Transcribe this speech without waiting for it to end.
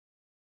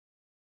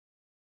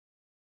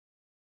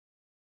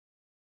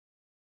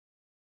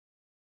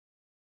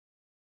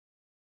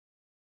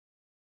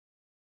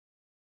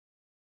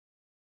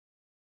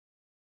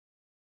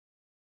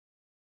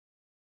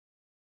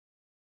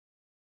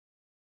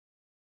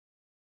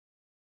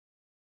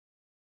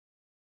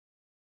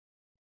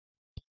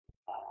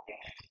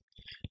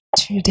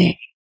Today,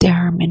 there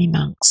are many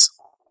monks,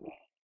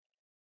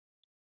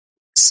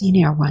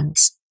 senior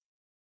ones.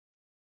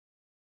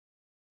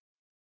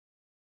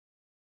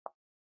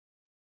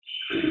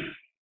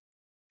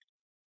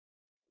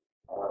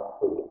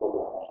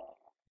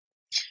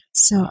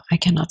 So I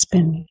cannot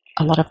spend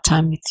a lot of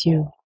time with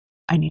you.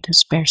 I need to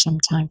spare some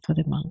time for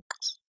the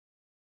monks.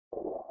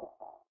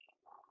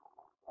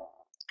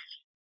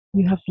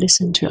 You have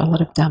listened to a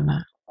lot of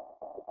Dhamma.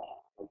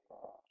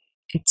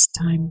 It's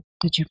time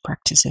that you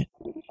practice it.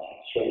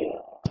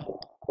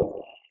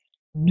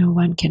 No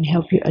one can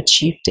help you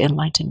achieve the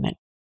enlightenment.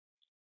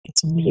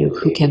 It's only you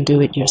who can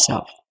do it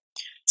yourself.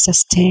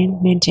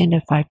 Maintain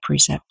the 5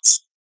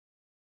 precepts.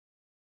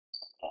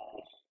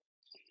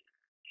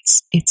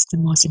 It's the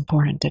most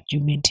important that you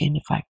maintain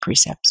the 5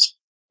 precepts.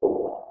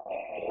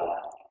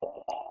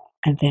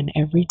 And then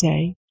every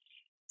day,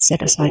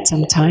 set aside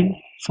some time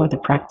for the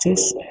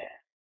practice.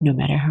 No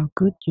matter how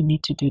good, you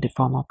need to do the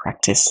formal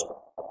practice.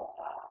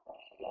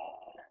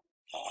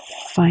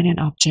 Find an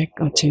object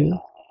or 2,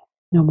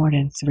 no more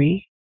than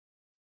 3.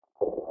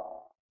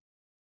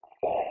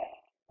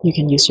 You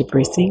can use your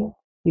breathing.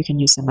 You can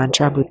use the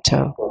mantra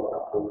Buddha.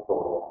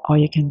 Or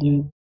you can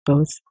do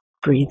both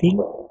breathing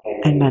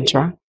and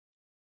mantra.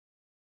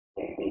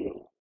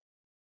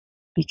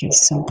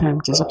 Because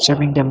sometimes just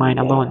observing the mind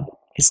alone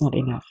is not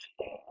enough.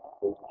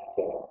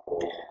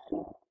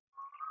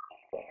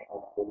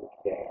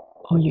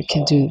 Or you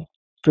can do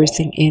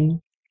breathing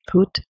in,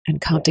 put, and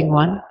counting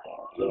 1.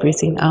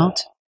 Breathing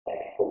out,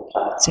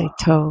 say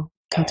toe,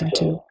 counting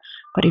 2.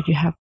 But if you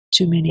have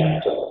too many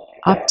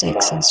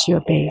objects as your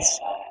base,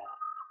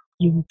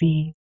 you will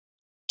be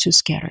too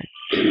scattered.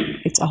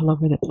 It's all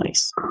over the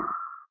place.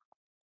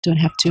 Don't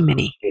have too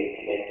many.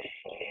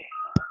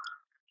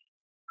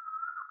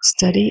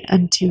 Study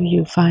until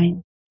you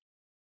find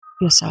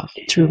yourself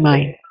through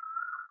mind.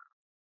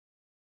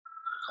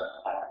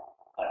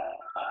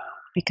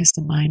 Because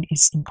the mind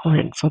is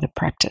important for the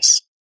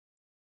practice.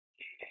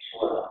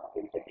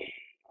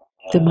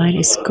 The mind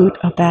is good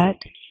or bad,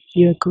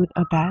 you're good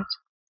or bad,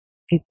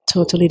 it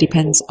totally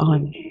depends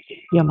on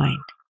your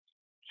mind.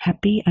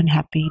 Happy,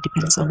 unhappy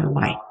depends on your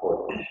mind.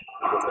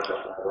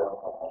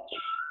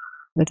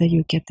 Whether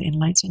you get the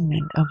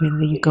enlightenment or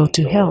whether you go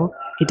to hell,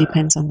 it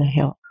depends on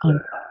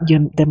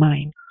the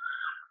mind.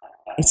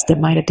 It's the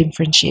mind that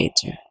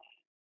differentiates you.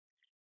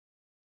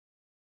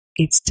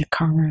 It's the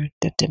karma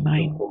that the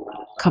mind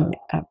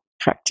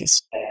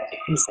practice.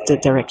 It's the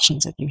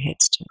directions that you head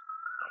to.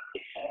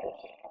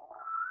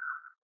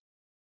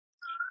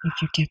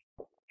 If you get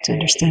to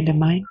understand the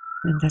mind,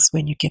 then that's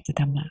when you get the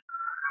Dhamma.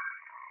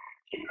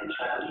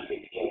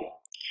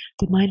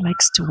 The mind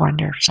likes to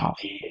wander off,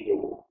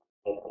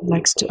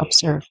 likes to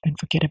observe and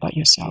forget about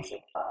yourself.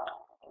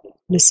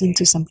 Listen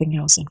to something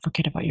else and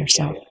forget about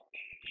yourself.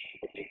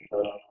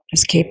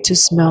 Escape to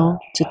smell,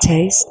 to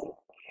taste,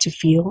 to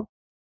feel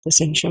the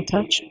sensual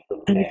touch,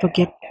 and you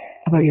forget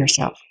about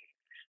yourself.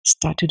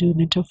 Start to do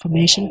mental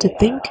formation to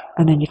think,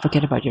 and then you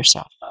forget about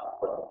yourself.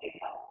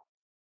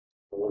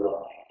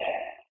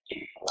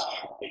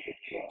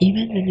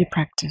 Even when you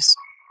practice,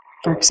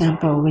 for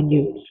example, when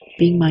you're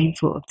being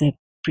mindful of the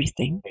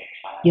breathing,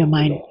 your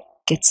mind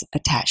gets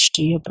attached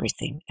to your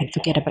breathing and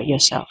forget about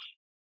yourself.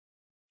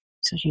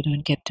 So you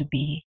don't get to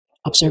be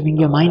observing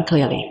your mind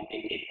clearly.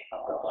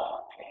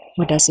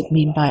 What does it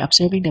mean by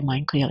observing the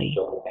mind clearly?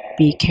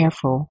 Be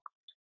careful.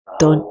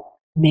 Don't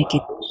make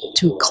it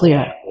too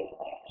clear.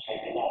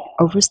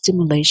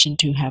 Overstimulation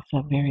to have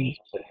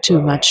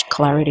too much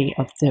clarity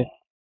of the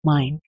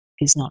mind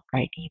is not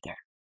right either.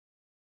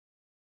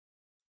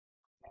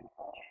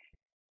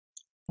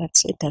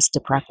 That's it. That's the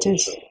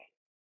practice.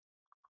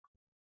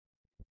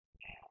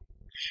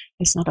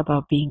 It's not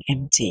about being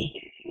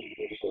empty.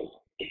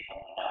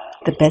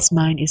 The best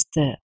mind is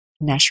the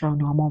natural,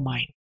 normal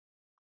mind.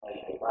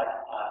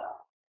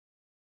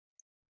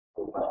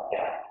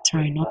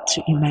 Try not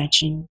to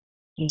imagine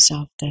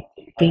yourself that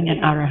being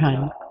an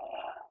arahant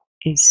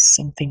is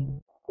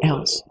something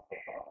else.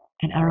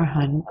 An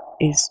arahant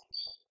is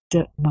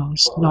the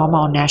most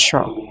normal,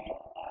 natural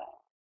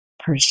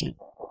person.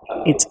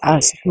 It's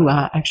us who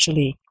are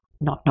actually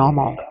not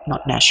normal,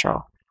 not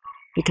natural,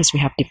 because we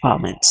have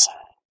defilements.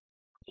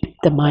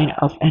 The mind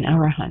of an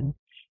arahant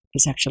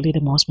is actually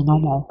the most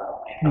normal,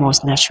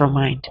 most natural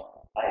mind.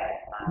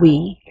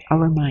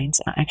 Our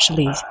minds are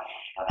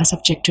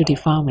subject to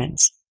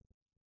defilements,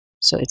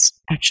 so it's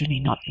actually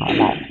not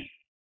normal.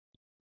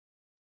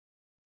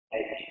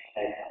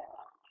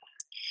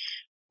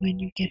 When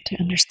you get to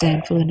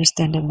fully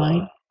understand the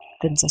mind,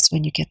 then that's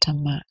when you get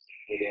Dhamma.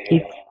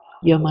 If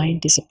your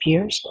mind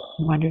disappears,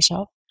 wanders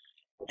off,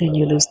 then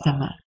you lose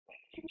Dhamma.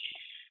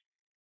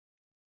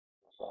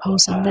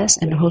 Wholesomeness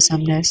and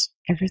wholesomeness,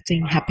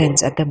 everything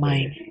happens at the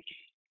mind.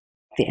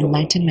 The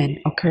enlightenment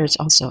occurs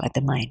also at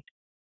the mind.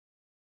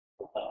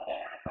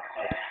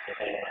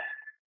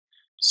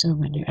 So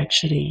when you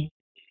actually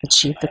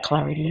achieve the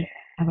clarity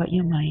about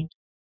your mind,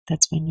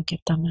 that's when you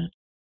get Dhamma.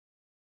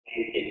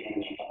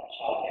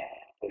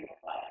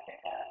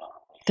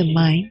 The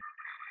mind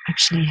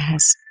actually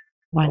has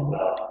one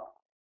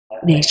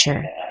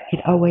nature.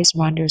 It always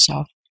wanders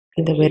off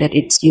in the way that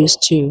it's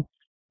used to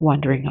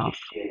wandering off.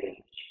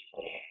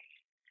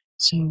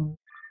 So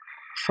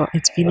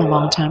it's been a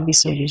long time we're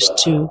so used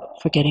to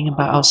forgetting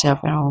about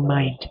ourselves and our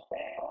mind.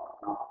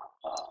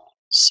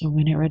 So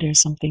whenever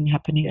there's something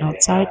happening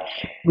outside,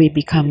 we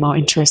become more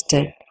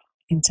interested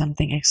in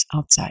something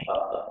outside.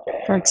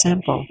 For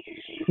example,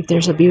 if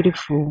you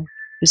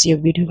see a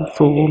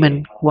beautiful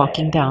woman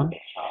walking down,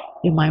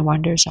 your mind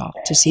wanders off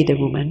to see the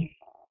woman.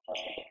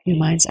 Your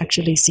mind's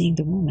actually seeing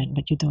the woman,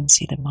 but you don't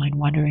see the mind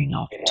wandering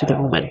off to the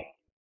woman.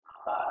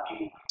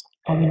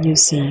 Or when you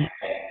see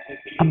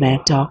a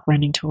mad dog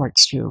running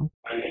towards you,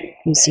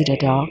 you see the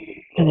dog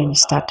and then you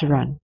start to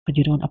run, but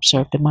you don't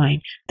observe the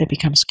mind that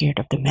becomes scared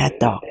of the mad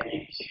dog.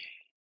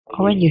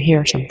 Or when you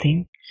hear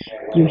something,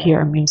 you hear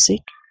a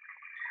music,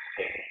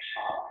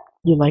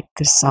 you like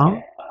the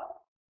song,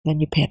 then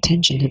you pay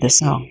attention to the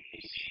song.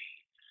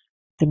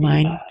 The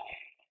mind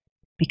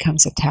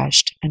becomes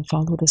attached and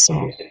follow the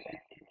song.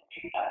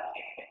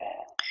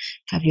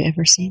 Have you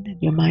ever seen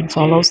that your mind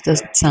follows the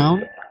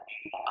sound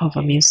of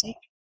a music?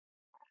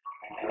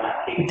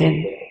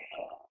 Then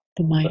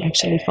the mind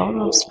actually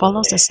follows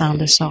the sound of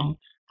the song.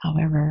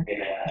 However,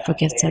 it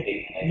forgets that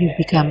you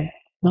become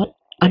not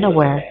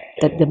unaware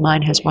that the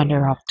mind has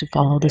wandered off to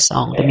follow the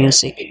song, the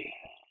music.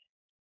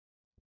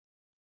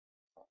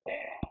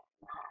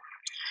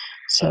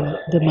 So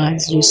the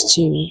mind's used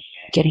to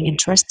getting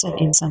interested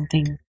in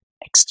something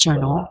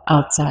external,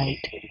 outside,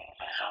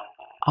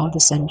 all the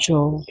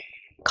sensual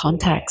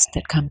contacts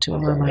that come to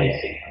our mind.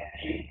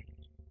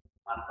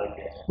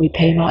 We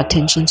pay more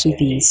attention to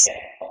these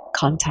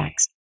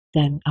contacts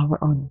than our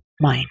own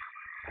mind.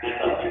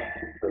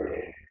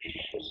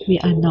 We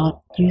are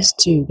not used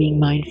to being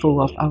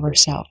mindful of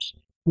ourselves.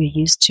 We're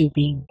used to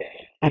being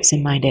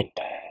absent-minded.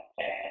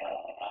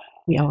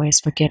 We always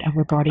forget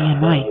our body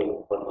and mind.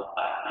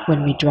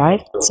 When we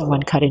drive,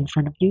 someone cut in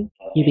front of you,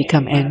 you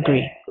become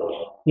angry.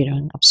 We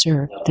don't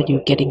observe that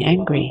you're getting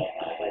angry.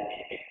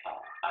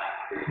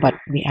 But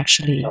we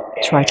actually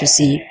try to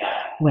see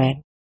where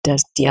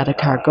does the other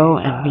car go,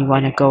 and we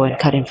want to go and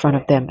cut in front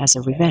of them as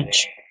a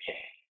revenge.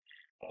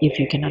 If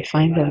you cannot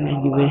find them,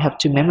 and you will have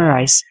to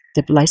memorize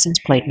the license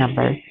plate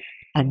number,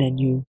 and then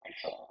you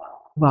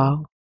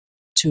vow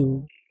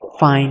to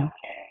find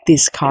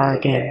this car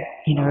again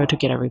in order to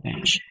get a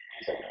revenge.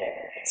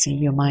 See,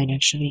 your mind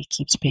actually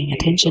keeps paying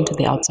attention to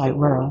the outside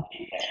world.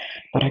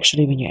 But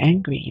actually, when you're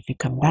angry, if you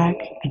come back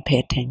and pay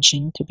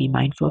attention to be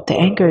mindful of the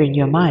anger in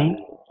your mind,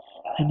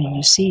 and then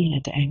you see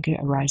that the anger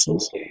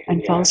arises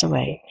and falls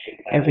away.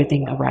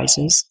 Everything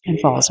arises and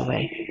falls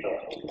away.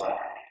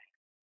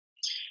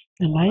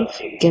 The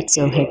life gets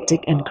so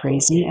hectic and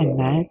crazy and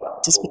mad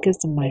just because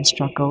the mind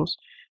struggles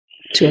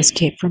to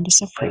escape from the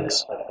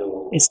sufferings.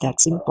 It's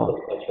that simple.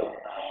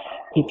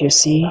 If you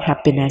see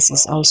happiness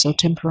is also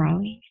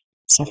temporary,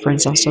 suffering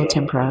is also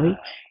temporary,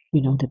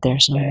 you know that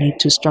there's no need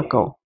to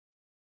struggle.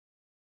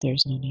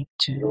 There's no need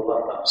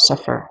to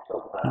suffer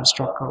and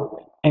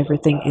struggle.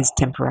 Everything is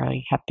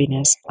temporary,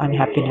 happiness,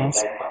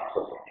 unhappiness.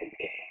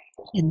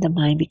 And the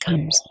mind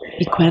becomes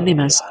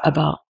equanimous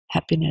about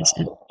happiness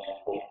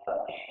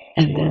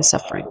and then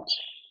suffering.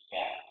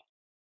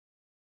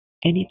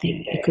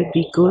 Anything, it could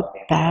be good,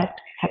 bad,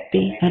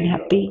 happy,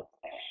 unhappy.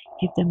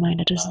 If the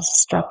mind doesn't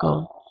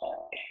struggle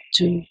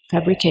to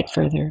fabricate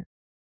further,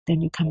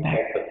 then you come back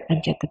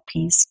and get the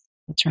peace,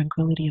 the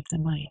tranquility of the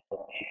mind.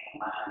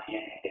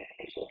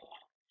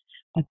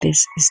 But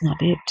this is not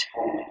it.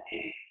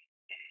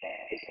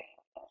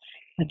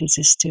 But this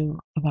is still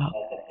about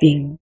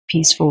being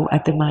peaceful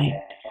at the mind.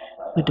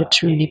 But the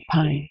true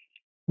Nibbana,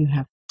 you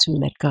have to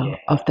let go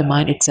of the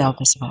mind itself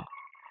as well.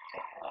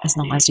 As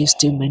long as you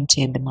still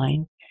maintain the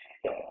mind,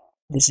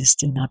 this is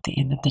still not the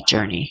end of the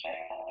journey.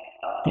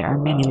 There are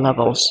many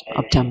levels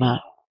of Dhamma.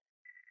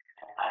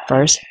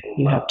 First,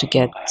 you have to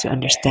get to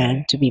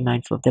understand to be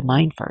mindful of the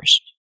mind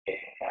first.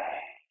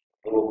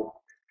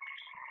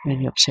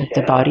 When you observe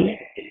the body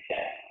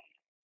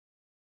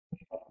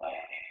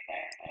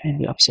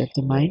and you observe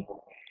the mind,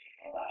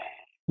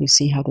 you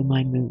see how the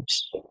mind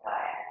moves.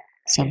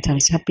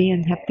 Sometimes happy,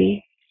 and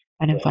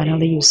then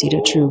finally you see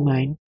the true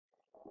mind,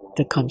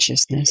 the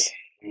consciousness.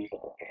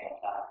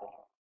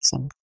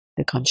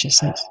 The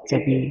consciousness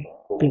that we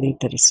believe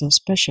that is so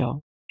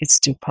special, it's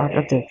still part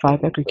of the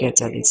five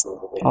aggregates, and it's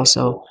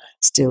also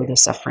still the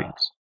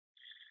sufferings.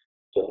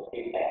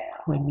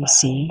 When we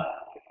see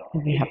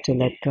that we have to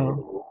let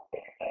go,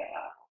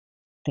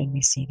 then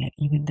we see that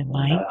even the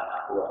mind,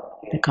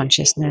 the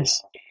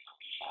consciousness,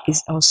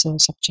 is also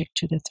subject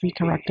to the three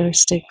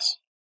characteristics.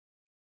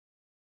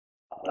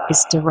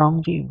 It's the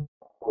wrong view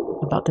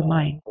about the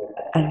mind,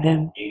 and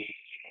then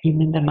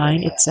even the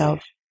mind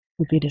itself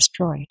will be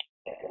destroyed.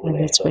 And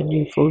that's when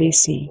you fully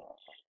see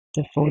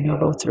the Four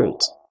Noble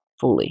Truths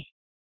fully.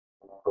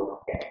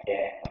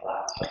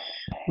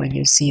 When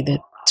you see the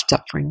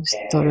sufferings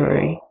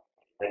totally,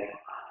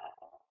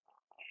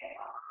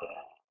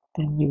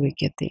 then you will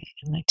get the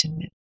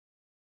enlightenment.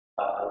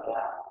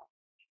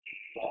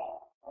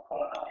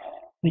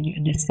 When you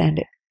understand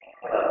it,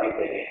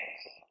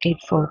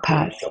 Eightfold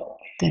Path,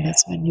 then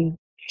that's when you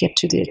get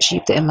to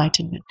achieve the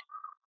enlightenment.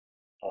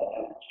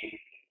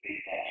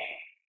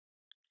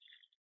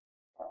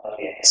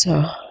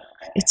 So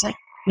it's like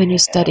when you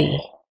study,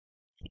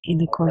 in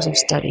the course of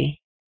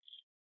study,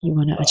 you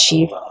want to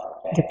achieve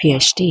the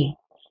PhD.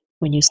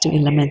 When you're still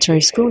in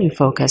elementary school, you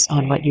focus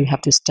on what you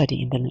have to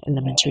study in the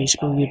elementary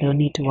school. You don't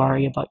need to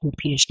worry about your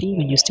PhD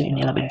when you're still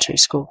in elementary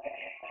school.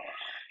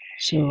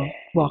 So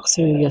walk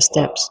through your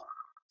steps.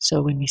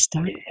 So when we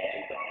start,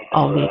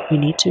 all we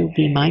need to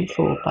be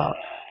mindful about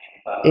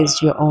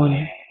is your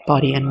own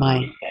body and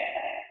mind.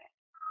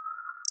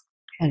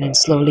 And then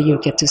slowly you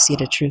get to see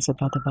the truth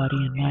about the body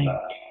and mind.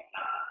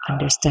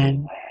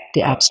 Understand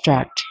the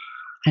abstract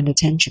and the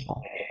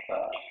tangible.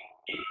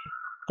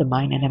 The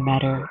mind and the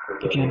matter,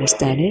 if you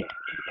understand it,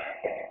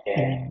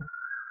 and then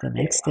the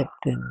next step,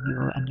 then you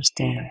will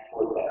understand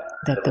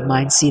that the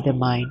mind see the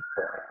mind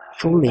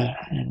fully,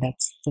 and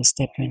that's the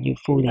step when you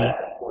fully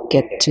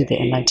get to the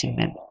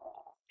enlightenment.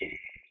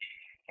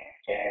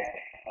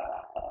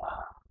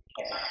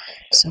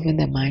 So when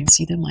the mind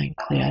see the mind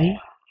clearly,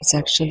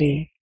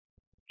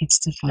 it's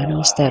the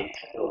final step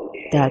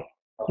that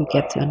you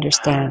get to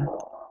understand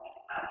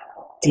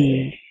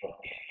the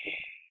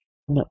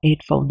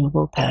Eightfold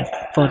Noble Path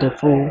for the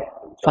full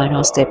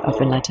final step of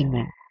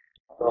enlightenment.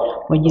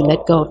 When you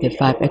let go of the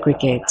five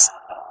aggregates,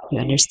 you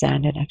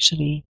understand that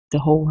actually the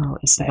whole world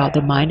is about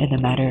the mind and the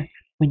matter.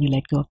 When you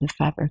let go of the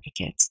five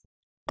aggregates,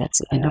 that's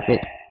the end of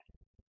it.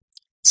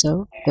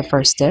 So the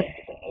first step,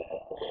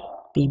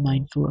 be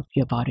mindful of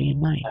your body and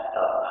mind.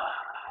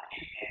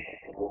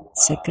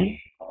 Second,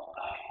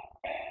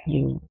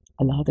 you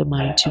allow the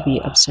mind to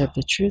observe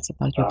the truth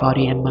about your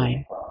body and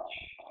mind.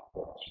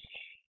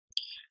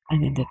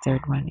 And then the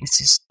third one is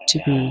just to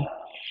be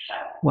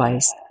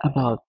wise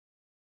about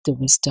the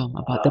wisdom,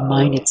 about the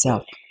mind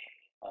itself.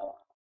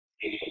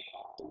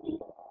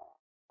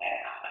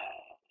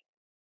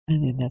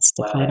 And then that's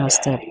the final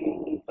step.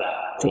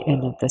 The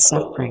end of the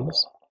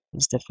sufferings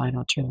is the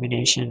final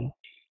termination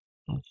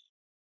of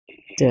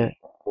the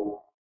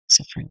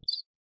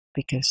sufferings,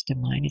 because the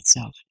mind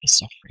itself is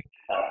suffering.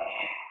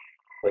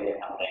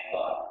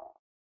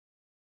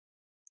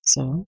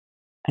 So,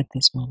 at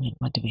this moment,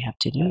 what do we have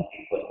to do?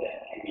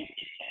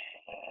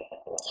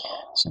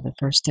 So the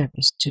first step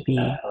is to be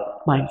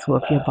mindful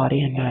of your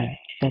body and mind.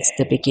 That's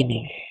the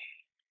beginning.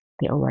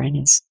 The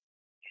awareness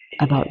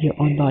about your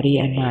own body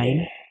and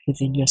mind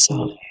within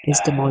yourself is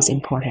the most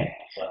important.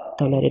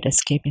 Don't let it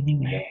escape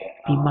anywhere.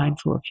 Be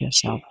mindful of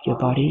yourself, your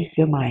body,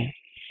 your mind.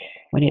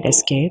 When it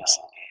escapes,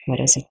 where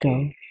does it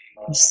go?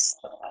 It's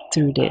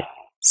through the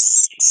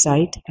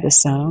sight, the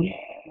sound,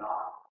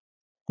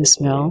 the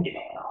smell,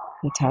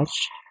 the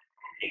touch,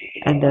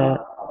 and the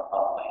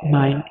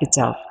mind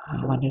itself,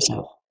 wanders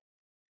off.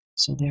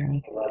 So there are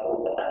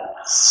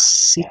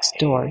 6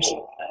 doors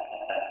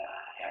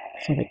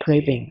for the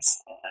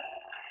cravings.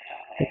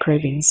 The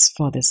cravings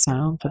for the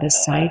sound, for the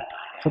sight,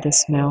 for the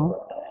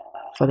smell,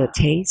 for the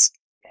taste,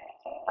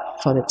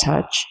 for the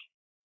touch,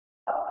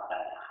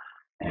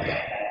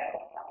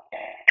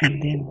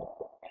 and then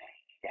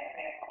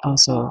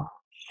also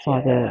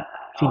for the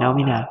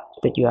phenomena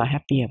that you are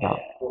happy about.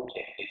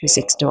 The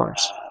 6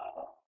 doors.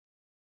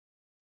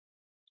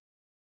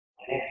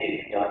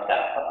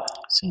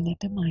 So let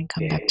the mind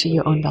come back to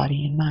your own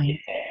body and mind.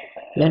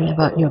 Learn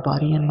about your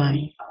body and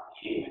mind.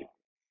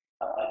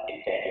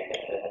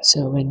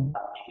 So when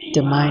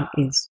the mind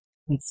is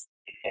with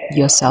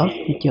yourself,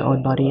 with your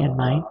own body and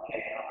mind,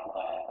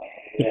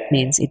 it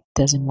means it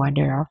doesn't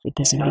wander off, it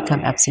doesn't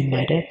become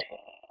absent-minded.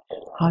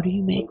 How do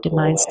you make the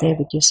mind stay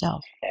with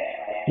yourself?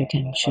 You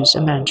can choose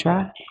a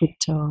mantra,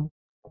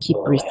 keep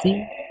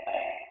breathing,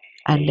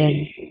 and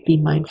then be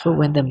mindful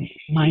when the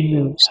mind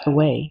moves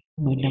away,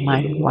 when the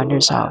mind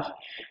wanders off.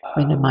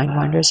 When the mind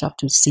wanders off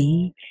to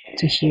see,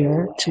 to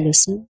hear, to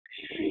listen,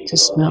 to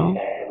smell,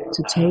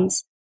 to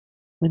taste,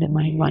 when the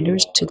mind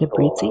wanders to the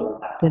breathing,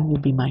 then you'll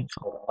be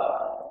mindful.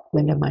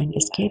 When the mind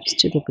escapes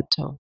to the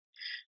Buddha.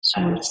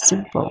 So it's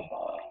simple.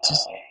 It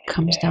just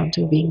comes down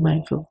to being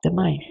mindful of the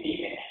mind.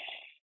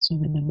 So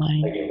when the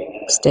mind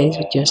stays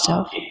with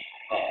yourself,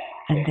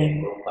 and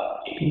then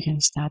you can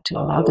start to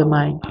allow the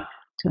mind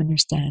to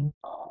understand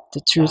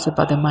the truth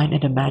about the mind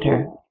and the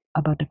matter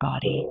about the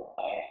body.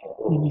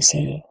 When you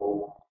see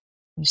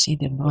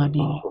the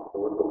body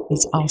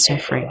is all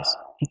sufferings.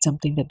 It's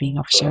something that being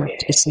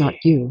observed. It's not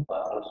you.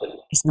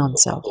 It's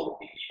non-self.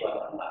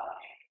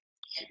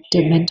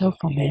 The mental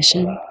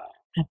formation,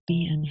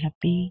 happy,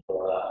 unhappy,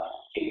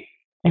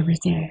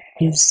 everything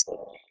is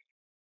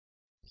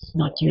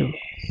not you.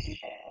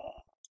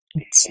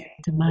 It's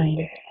the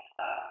mind.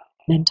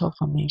 Mental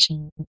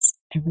formation, it's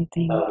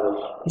everything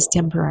is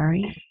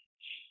temporary.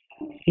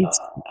 It's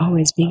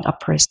always being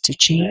oppressed to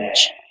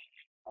change,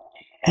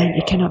 and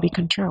it cannot be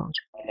controlled.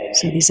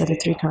 So these are the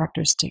 3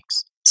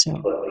 characteristics.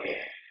 So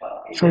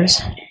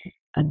first,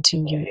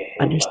 until you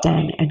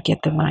understand and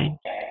get the mind,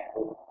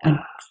 and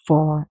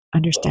for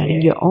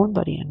understanding your own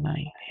body and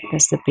mind,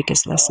 that's the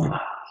biggest lesson.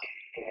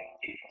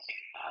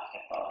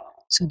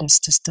 So that's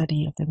the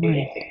study of the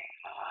mind.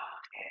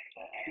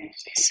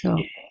 So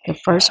The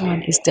first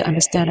one is the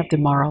understand of the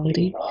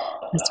morality.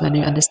 That's when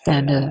you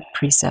understand the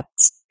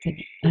precepts that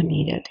are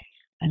needed.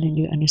 And then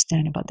you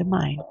understand about the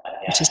mind,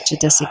 which is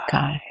Chitta.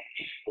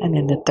 And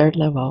then the third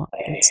level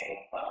is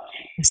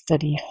a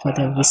study for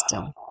the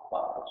wisdom.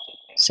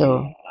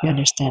 So you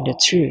understand the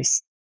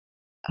truth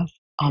of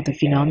all the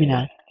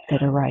phenomena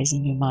that arise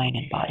in your mind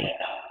and body.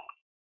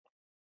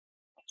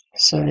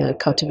 So the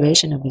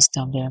cultivation of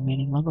wisdom, there are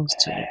many levels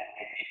to it.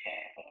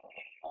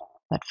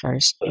 But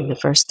first, in the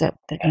first step,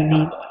 that you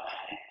need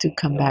to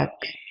come back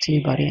to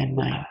your body and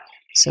mind.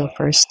 So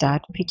first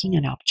start picking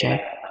an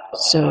object.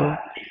 So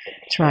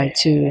try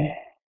to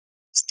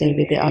stay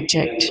with the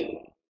object.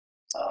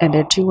 And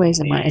there are two ways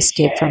of mind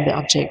escape from the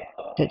object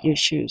that you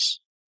choose.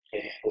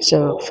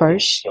 So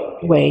first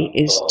way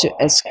is to,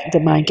 as the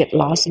mind get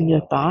lost in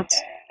your thoughts,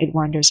 it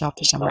wanders off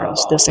to somewhere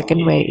else. The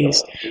second way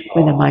is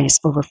when the mind is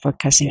over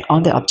focusing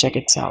on the object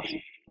itself.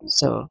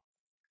 So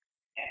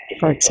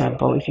for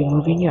example, if you're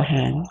moving your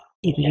hand,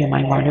 either your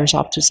mind wanders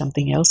off to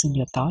something else in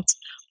your thoughts,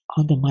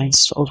 or the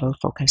mind's over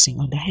focusing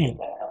on the hand.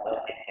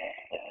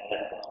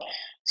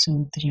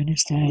 So do you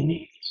understand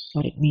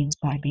what it means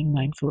by being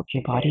mindful of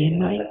your body and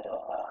mind?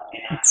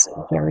 It's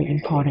very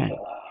important.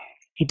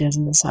 It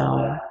doesn't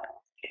sound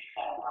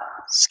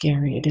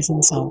scary. It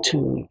doesn't sound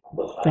too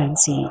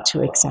fancy,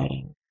 too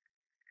exciting.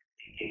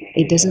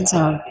 It doesn't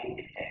sound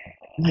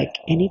like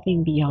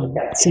anything beyond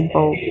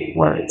simple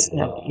words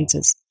that you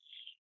just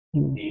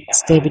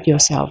stay with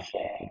yourself.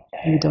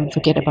 You don't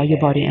forget about your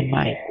body and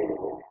mind.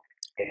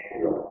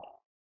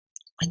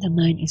 When the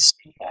mind is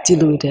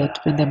deluded,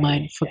 when the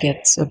mind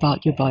forgets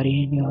about your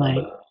body and your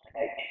mind,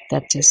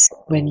 that is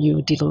when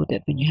you're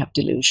deluded, when you have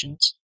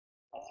delusions.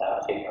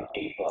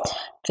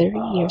 30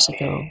 years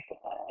ago,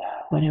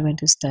 when I went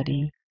to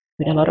study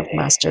with a lot of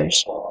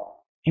masters,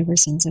 ever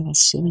since I was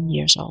 7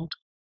 years old,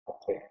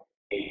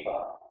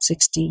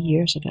 60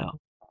 years ago,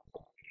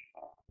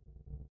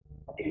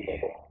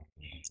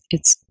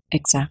 it's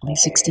exactly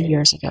 60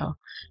 years ago,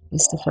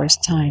 it's the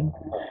first time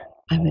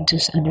I went to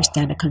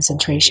understand a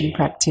concentration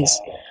practice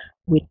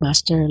with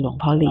Master Luang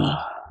Por Li.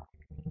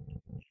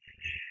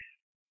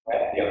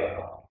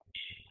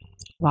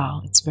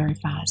 Wow, it's very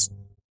fast.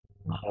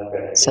 Wow.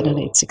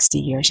 Suddenly it's 60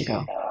 years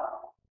ago.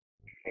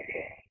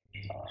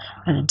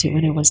 And until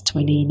when I was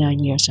 29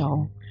 years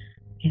old,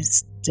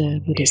 it's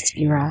the Buddhist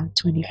era,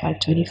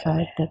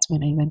 25. That's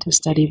when I went to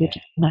study with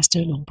Master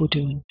Luang Por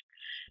Dun.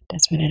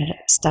 That's when I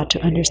start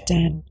to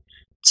understand,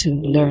 to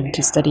learn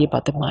to study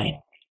about the mind.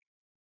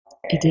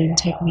 It didn't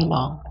take me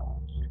long.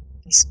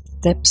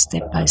 Step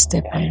by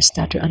step, I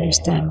start to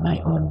understand my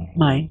own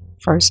mind.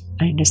 First,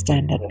 I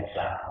understand that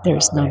there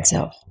is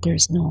non-self, there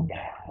is no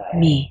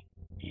me.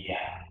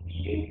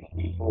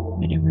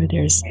 Whenever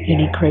there's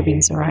any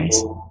cravings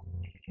arise,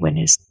 when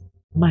his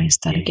mind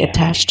starts to get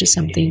attached to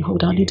something,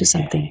 hold on to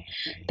something,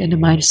 then the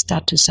mind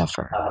starts to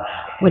suffer.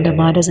 When the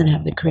mind doesn't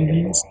have the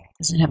cravings,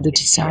 doesn't have the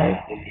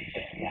desire,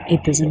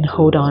 it doesn't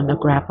hold on or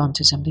grab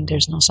onto something,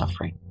 there's no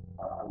suffering.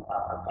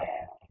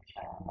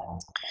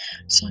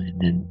 So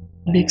then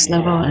next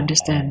level, I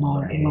understand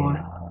more and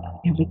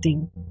more.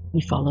 Everything,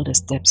 we follow the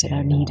steps that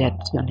are needed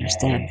to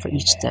understand for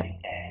each step.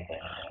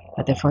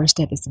 But the first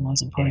step is the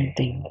most important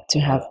thing, to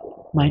have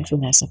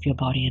mindfulness of your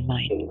body and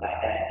mind.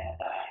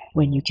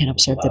 When you can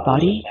observe the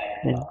body,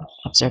 then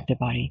observe the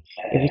body.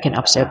 If you can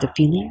observe the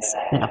feelings,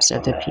 then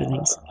observe the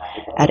feelings.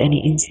 At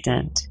any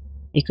instant,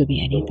 it could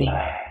be anything.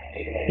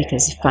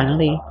 Because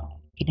finally,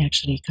 it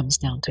actually comes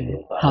down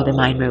to how the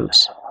mind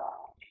moves.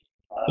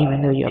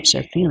 Even though you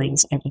observe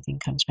feelings, everything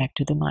comes back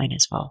to the mind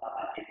as well.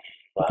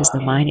 Because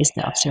the mind is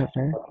the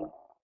observer,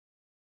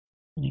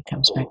 and it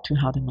comes back to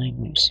how the mind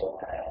moves.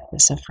 The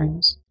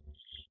sufferings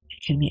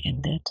can be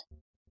ended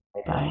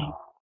by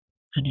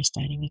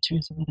understanding the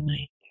truth of the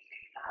mind.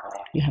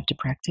 You have to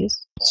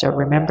practice. So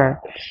remember,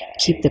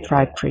 keep the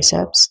 5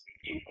 precepts,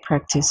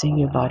 practicing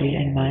your body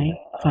and mind,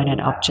 find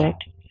an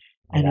object,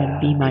 and then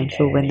be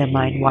mindful when the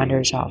mind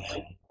wanders off.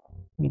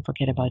 You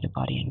forget about the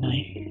body and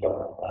mind.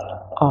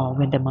 Or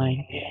when the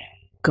mind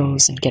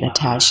goes and get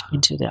attached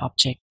into the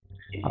object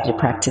of the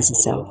practice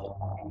itself.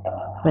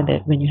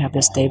 When you have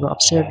the stable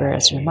observer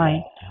as your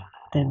mind,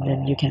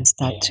 then you can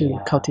start to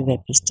cultivate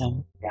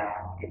wisdom.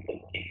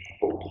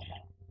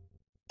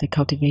 The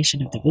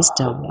cultivation of the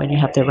wisdom, when you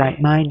have the right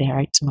mind, the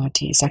right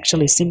samadhi, is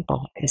actually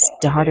simple.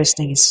 The hardest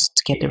thing is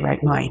to get the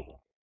right mind,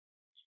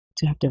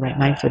 to have the right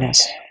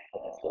mindfulness.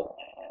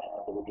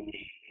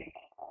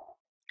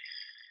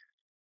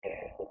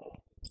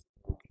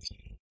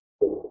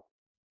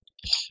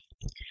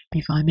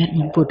 Before I met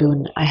Luang Por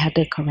Dun, I had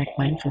the correct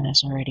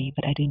mindfulness already,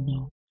 but I didn't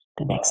know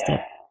the next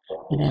step.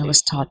 And I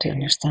was taught to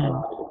understand,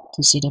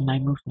 to see the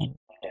mind movement.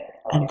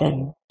 And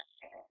then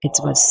it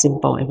was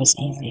simple, it was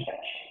easy.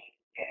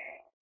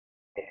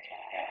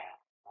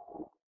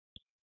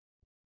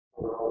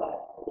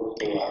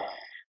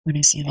 When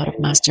I see a lot of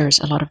masters,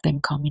 a lot of them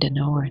call me the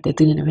knower. They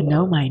didn't even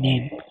know my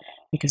name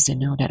because they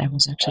know that I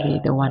was actually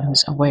the one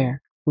who's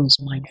aware,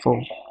 who's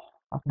mindful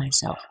of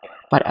myself.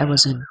 But I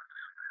wasn't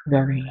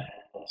very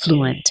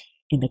fluent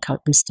in the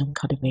wisdom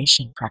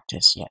cultivation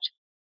practice yet.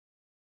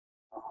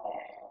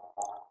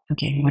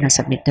 Okay, you want to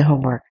submit the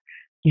homework.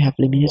 You have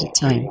limited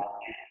time.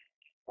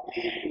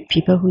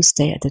 People who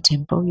stay at the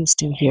temple, you're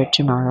still here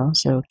tomorrow,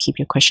 so keep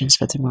your questions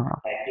for tomorrow.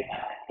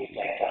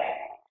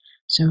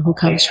 So who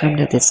comes from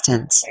the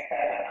distance?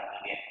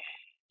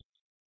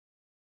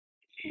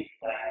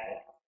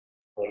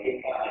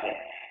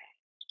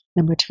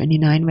 Number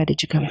 29, where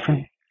did you come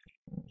from?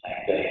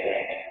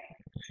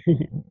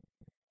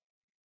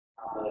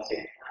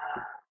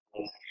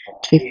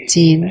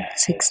 15,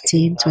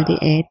 16,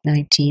 28,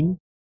 19,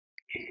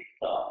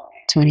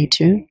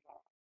 22.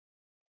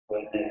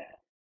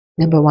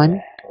 Number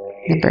 1,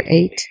 number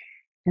 8,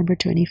 number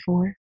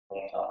 24.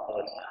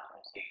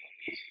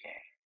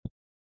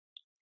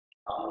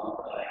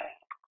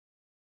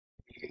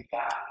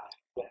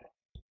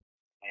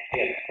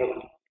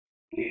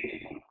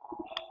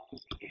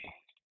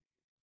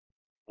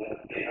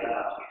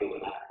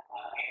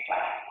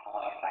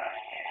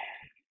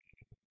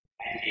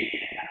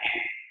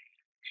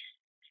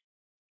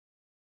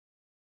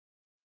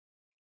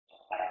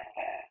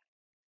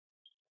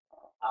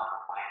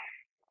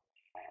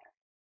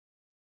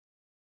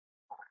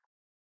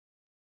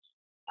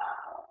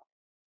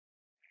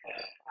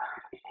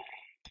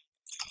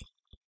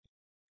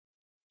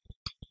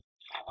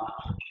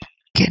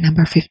 Okay,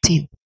 number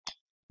 15.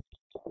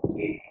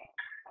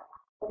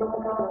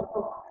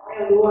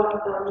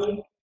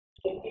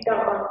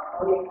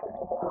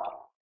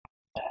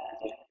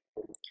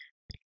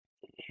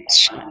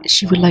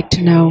 She would like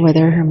to know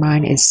whether her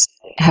mind is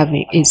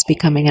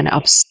becoming an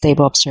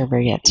stable observer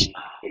yet.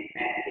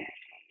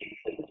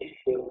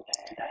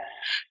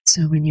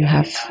 So when you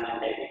have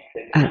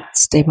a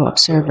stable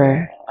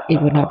observer,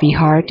 it would not be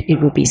hard,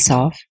 it would be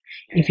soft.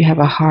 If you have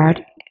a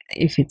hard,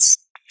 if it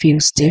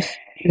feels stiff,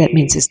 that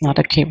means it's not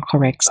a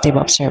correct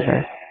stable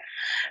observer.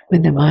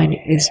 When the mind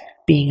is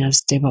being a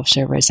stable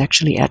observer, it's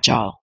actually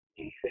agile,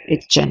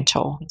 it's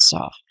gentle, it's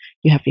soft.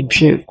 You have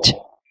improved.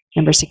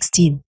 Number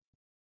 16.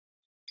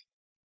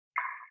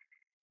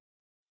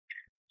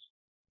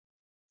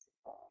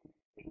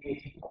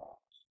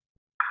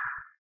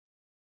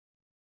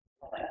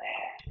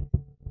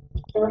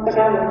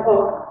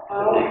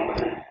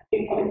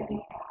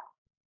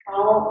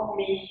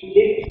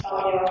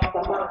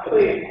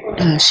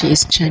 She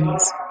is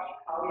Chinese.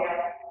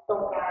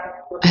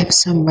 I have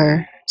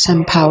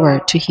some power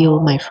to heal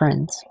my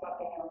friends,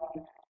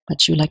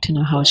 but she would like to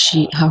know how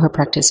her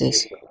practice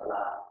is.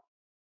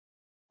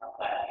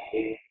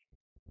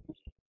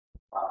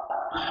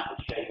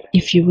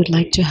 If you would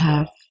like to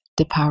have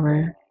the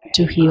power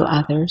to heal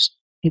others,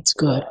 it's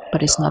good,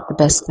 but it's not the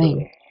best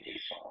thing.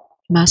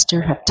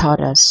 Master have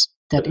taught us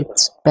that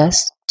it's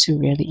best to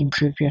really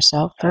improve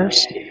yourself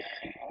first,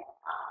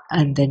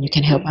 and then you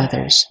can help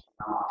others.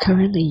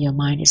 Currently, your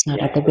mind is not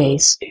at the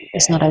base,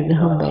 it's not at the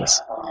home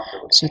base.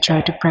 So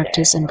try to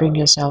practice and bring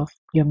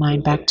your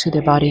mind back to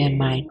the body and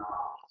mind.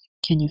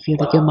 Can you feel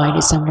that your mind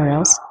is somewhere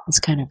else? It's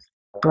kind of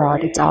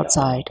broad, it's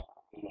outside.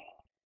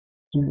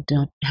 You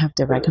don't have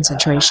the right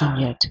concentration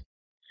yet.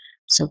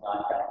 So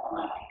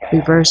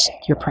reverse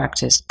your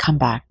practice, come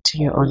back to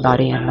your own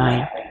body and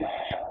mind.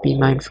 Be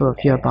mindful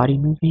of your body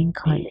moving,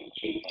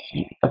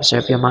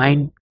 observe your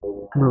mind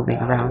moving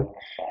around.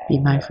 Be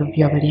mindful of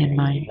your body and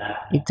mind.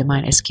 If the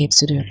mind escapes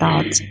to their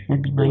thoughts,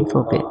 then be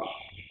mindful of it.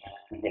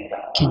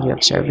 Can you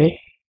observe it?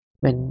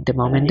 When the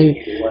moment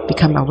you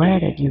become aware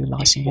that you're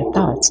lost in your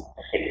thoughts,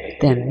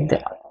 then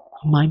the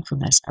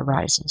mindfulness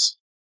arises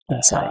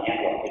inside.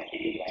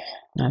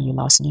 Now you're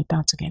lost in your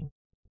thoughts again.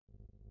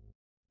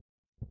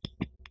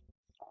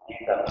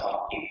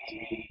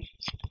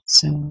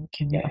 So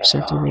can you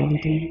observe the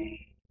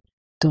reality?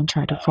 Don't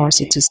try to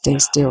force it to stay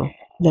still.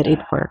 Let it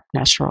work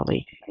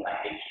naturally.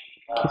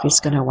 If it's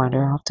going to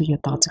wander off to your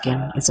thoughts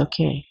again, it's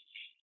okay.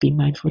 Be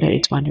mindful that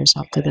it wanders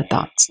off to the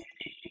thoughts.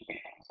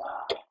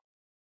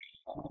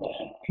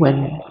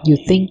 When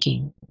you're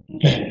thinking,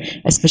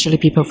 especially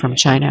people from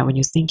China, when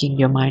you're thinking,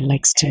 your mind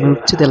likes to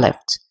move to the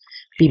left.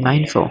 Be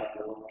mindful.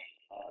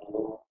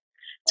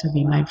 So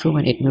be mindful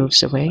when it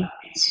moves away.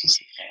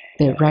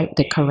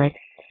 The correct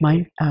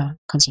mind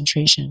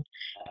concentration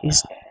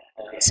is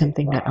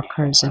something that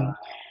occurs and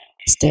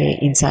stay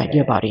inside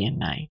your body and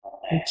mind.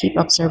 And keep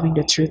observing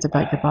the truth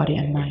about your body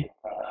and mind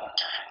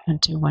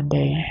until one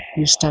day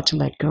you start to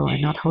let go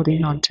and not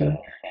holding on to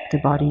the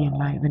body and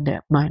mind when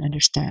the mind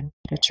understands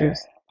the truth.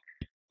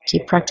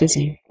 Keep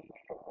practicing.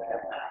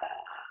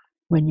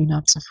 When you're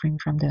not suffering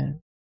from the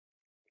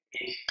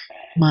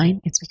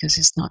mind, it's because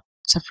it's not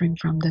suffering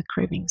from the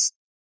cravings.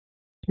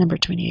 Number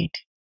 28.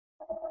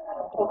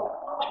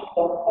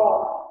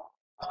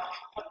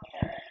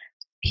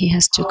 He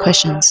has 2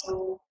 questions.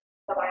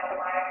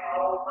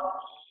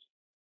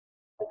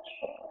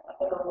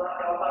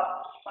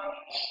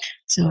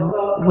 So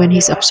when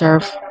he's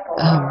observed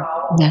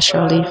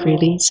naturally,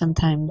 freely,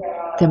 sometimes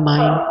the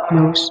mind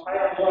moves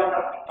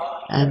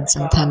and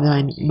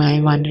sometimes the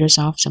mind wanders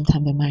off,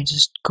 sometimes the mind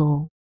just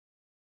go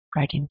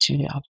right into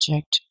the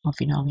object or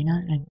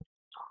phenomena and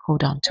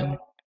hold on to it.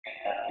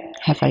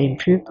 Have I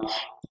improved?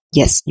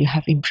 Yes, you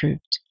have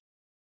improved.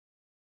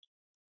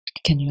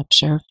 Can you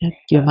observe that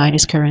your mind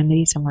is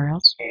currently somewhere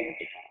else?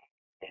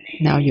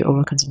 Now you're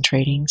over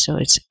concentrating, so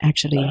it's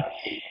actually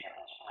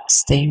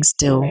staying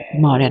still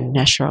more than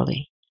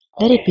naturally.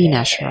 Let it be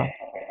natural.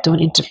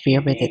 Don't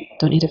interfere with it.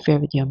 Don't interfere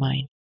with your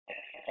mind.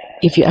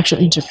 If you're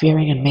actually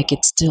interfering and make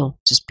it still,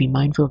 just be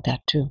mindful of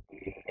that too.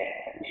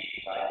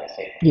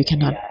 You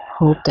cannot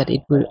hope that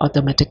it will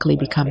automatically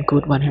become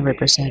good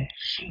 100%.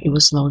 It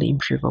will slowly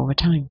improve over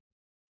time.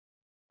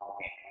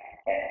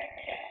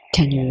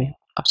 Can you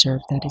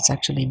observe that it's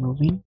actually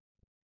moving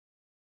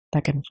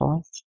back and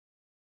forth?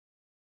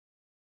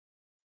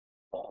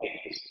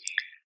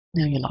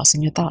 Now you're lost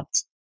in your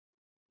thoughts.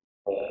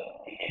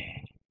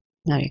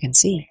 Now you can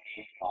see.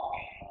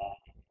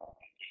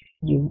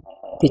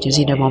 Did you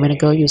see that a moment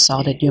ago you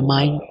saw that your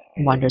mind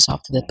wanders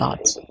off to the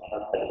thoughts?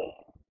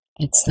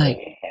 It's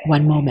like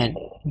one moment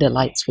the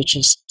light switch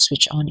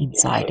on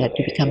inside that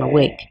you become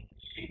awake.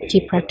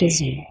 Keep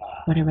practicing.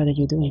 Whatever that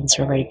you're doing is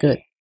very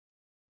good.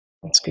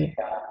 That's good.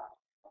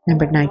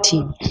 Number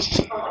 19.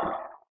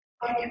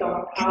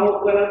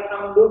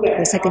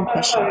 The second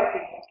question.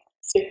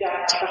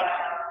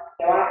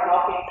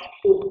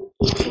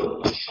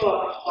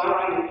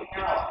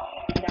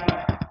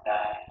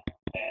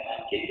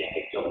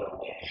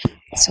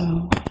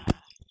 So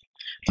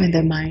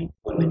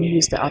when you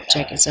use the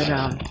object, it's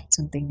around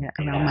something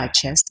around my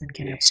chest and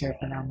can observe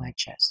around my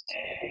chest.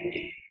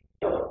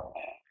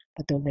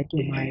 But don't let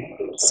your mind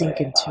sink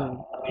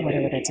into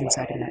whatever that's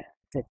inside of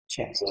the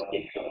chest.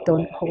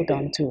 Don't hold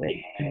on to it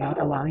and not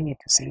allowing it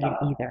to sink in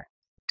either.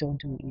 Don't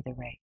do either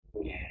way.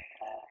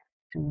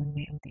 Do one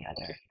way or the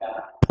other.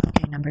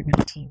 Okay, number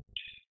 19.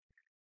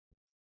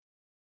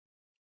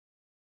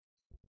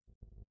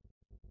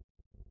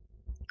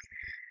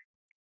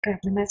กราบ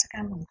นมัสกา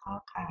รหลวงพ่อ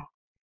ค่ะ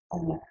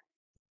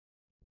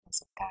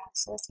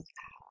เสื้อสีข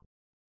าว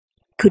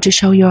Could you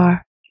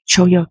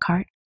show your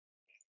card?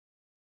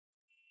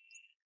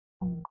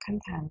 ค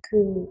ำถาม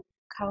คือ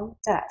เขา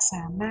จะส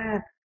ามารถ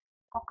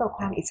พบกับค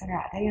วามอิสร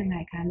ะได้ยังไง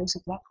คะรู้สึ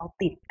กว่าเขา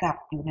ติดกับ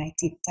อยู่ใน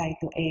จิตใจ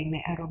ตัวเองใน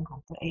อารมณ์ขอ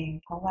งตัวเอง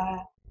เพราะว่า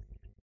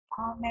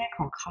พ่อแม่ข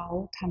องเขา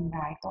ทำ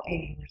ร้ายตัวเอ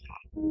งนะคะ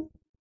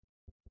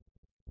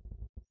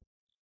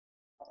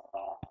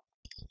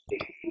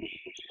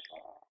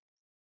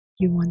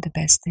You want the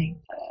best thing.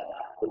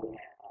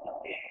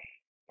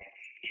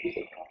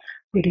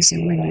 Buddhism,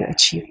 when you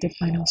achieve the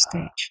final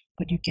stage,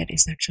 what you get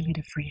is actually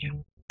the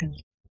freedom,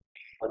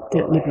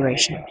 the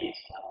liberation.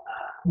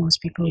 Most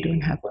people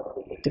don't have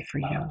the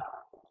freedom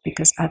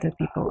because other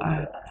people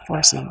are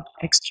forcing,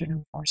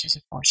 external forces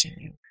are forcing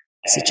you,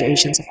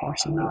 situations are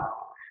forcing you.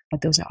 But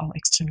those are all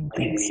external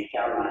things.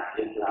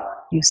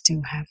 You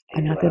still have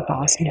another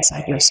boss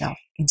inside yourself,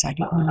 inside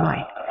your own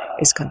mind,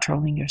 is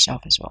controlling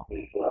yourself as well,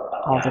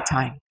 all the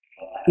time.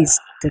 It's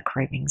the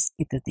cravings,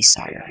 it's the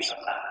desires.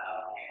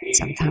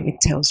 Sometimes it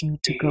tells you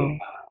to go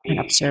and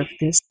observe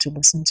this, to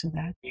listen to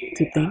that,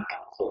 to think,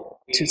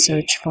 to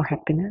search for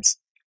happiness,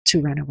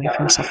 to run away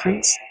from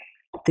sufferings.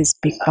 This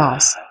big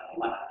boss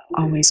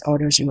always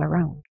orders you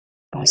around,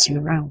 boss you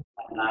around.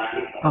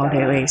 All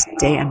there is,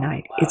 day and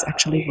night. It's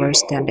actually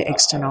worse than the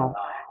external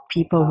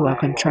people who are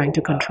trying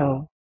to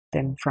control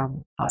them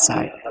from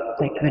outside.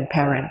 Like when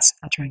parents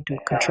are trying to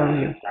control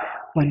you,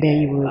 one day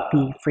you will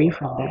be free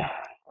from them.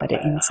 But the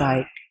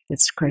inside, the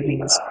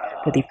cravings,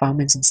 the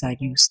defilements inside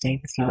you stay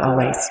with you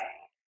always.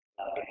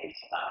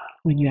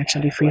 When you're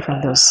actually free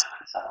from those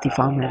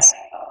defilements,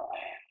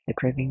 the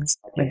cravings,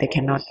 when they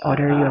cannot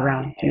order you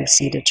around, you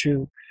see the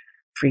true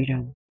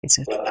freedom. It's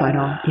a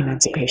final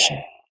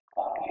emancipation.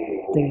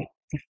 The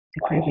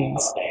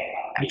cravings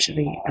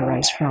actually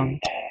arise from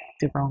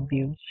the wrong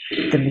view,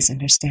 the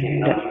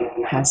misunderstanding that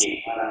has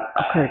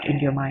occurred in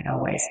your mind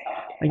always.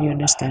 When you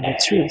understand the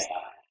truth,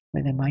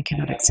 when the mind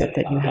cannot accept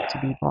that you have to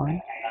be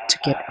born, to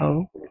get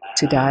old,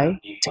 to die,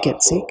 to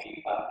get sick,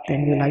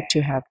 then you like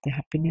to have the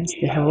happiness,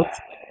 the health,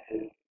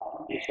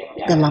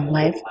 the long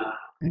life.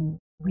 And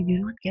when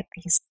you don't get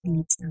these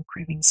needs and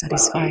cravings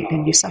satisfied,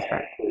 then you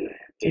suffer.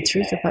 The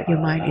truth about your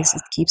mind is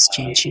it keeps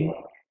changing.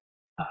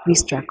 We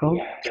struggle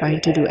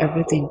trying to do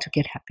everything to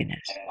get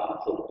happiness.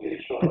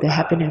 But the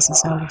happiness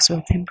is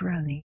also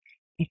temporary.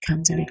 It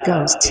comes and it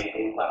goes.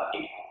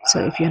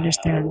 So if you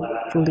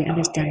fully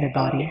understand the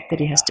body,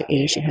 that it has to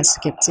age, it has to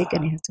get sick,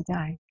 and it has to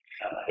die,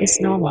 it's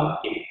normal,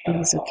 then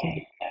it's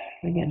okay.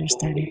 When you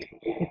understand it,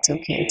 it's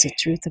okay. It's the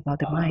truth about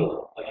the mind.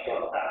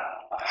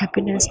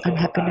 Happiness,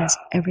 unhappiness,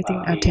 everything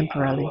are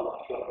temporary.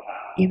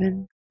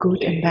 Even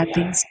good and bad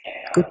things,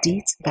 good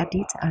deeds, bad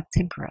deeds are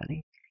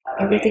temporary.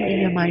 Everything in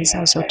your mind is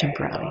also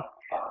temporary.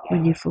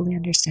 When you fully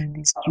understand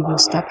this, you will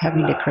stop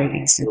having the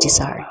cravings, the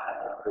desire.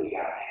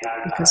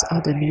 Because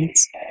all the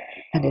needs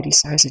and the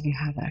desires that you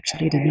have,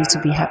 actually, the need to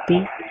be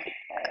happy,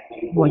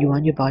 well, you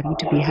want your body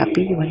to be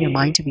happy, you want your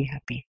mind to be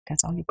happy.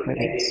 That's all your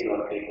cravings.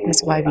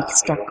 That's why we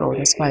struggle.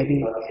 That's why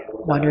we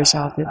wander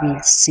off, that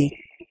we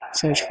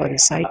search for the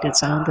sight, the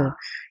sound, the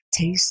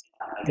taste,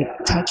 the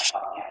touch,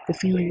 the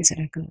feelings that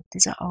are good.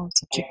 These are all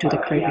subject to the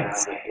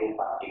cravings.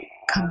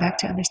 Come back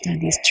to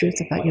understand this truth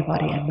about your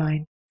body and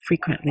mind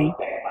frequently,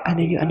 and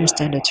then you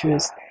understand the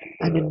truth,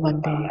 and then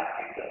one day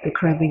the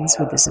cravings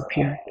will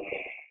disappear.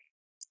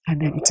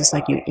 And then it's just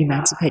like you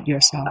emancipate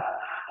yourself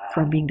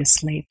from being the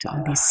slave to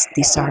all these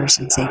desires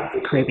and say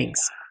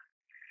cravings.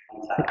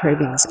 The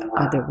cravings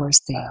are the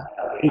worst thing.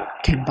 It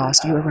can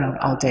boss you around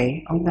all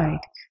day, all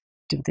night,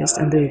 do this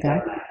and do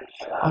that,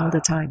 all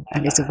the time.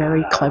 And it's a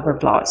very clever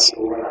boss.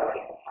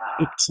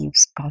 It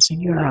keeps bossing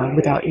you around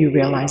without you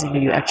realizing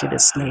that you're actually a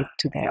slave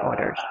to their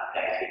orders.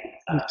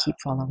 You keep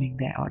following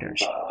their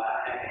orders.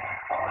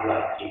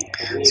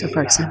 So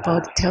for example,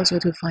 it tells you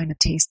to find a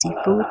tasty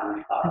food,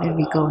 and then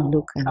we go and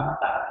look, and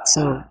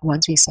so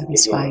once we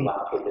satisfy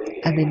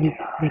it, and then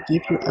they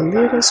give you a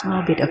little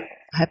small bit of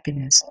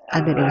happiness,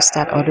 and then they will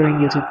start ordering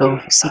you to go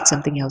seek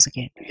something else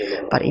again.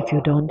 But if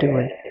you don't do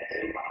it,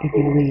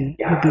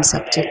 you'll be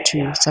subject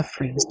to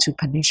sufferings, to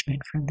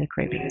punishment from the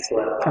cravings,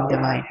 from the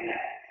mind.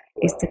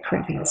 It's the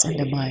cravings and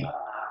the mind.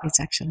 It's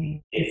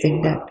actually the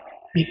thing that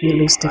make you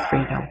lose the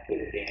freedom.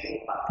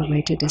 The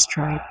way to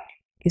destroy it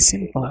is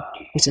simple.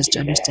 It's just to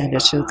understand the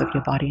truth of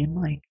your body and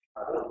mind.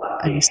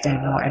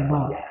 Understand more and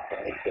more.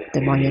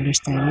 The more you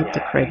understand it, the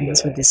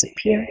cravings will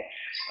disappear.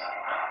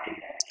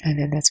 And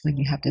then that's when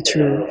you have the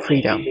true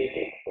freedom.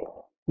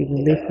 You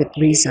will live with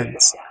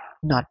reasons,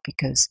 not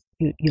because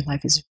your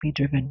life is be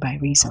driven by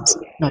reasons,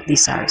 not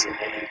desires.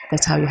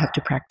 That's how you have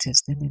to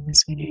practice, and then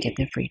that's when you get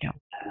the freedom.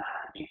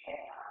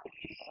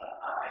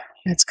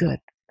 That's good.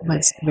 But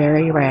it's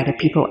very rare that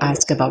people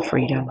ask about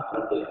freedom.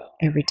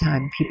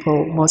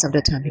 Most of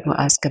the time people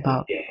ask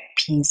about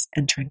peace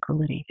and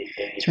tranquility.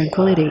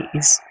 Tranquility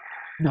is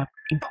not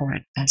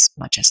important as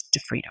much as the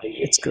freedom.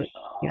 It's good.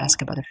 You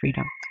ask about the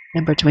freedom.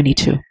 Number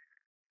 22.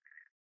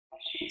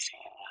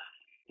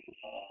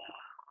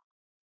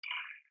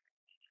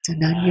 So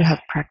now you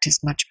have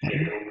practiced much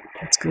better.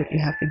 That's good. You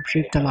have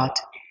improved a lot.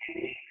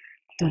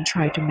 Don't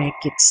try to make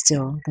it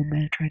still.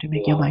 Don't try to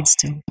make your mind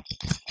still.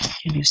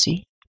 Can you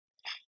see?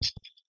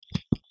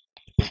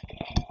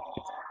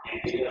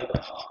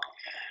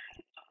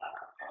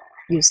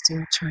 You're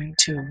still trying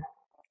to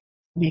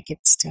make it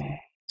still.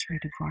 Try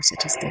to force it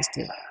to stay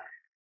still.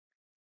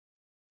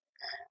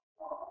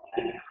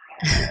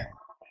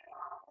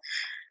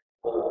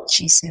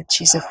 She said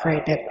she's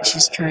afraid that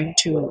she's trying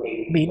to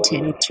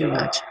maintain it too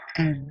much,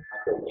 and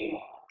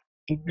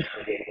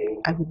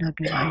I would not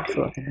be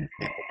mindful of the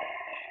movement.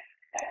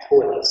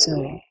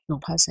 So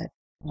Nongpa said,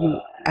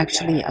 you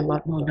actually a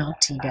lot more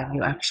naughty than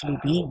you actually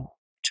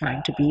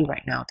trying to be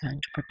right now, trying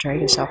to portray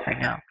yourself right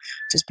now.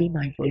 Just be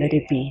mindful, let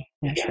it be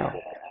natural.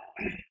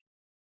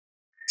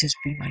 Just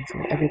be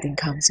mindful, everything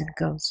comes and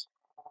goes.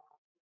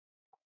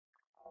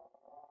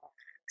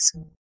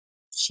 So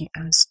she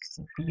asked,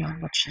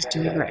 beyond what she's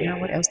doing right now,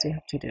 what else do you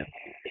have to do?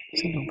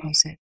 So Nongpa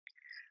said,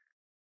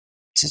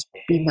 just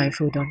be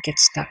mindful, don't get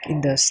stuck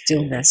in the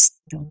stillness,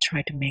 don't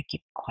try to make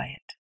it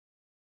quiet.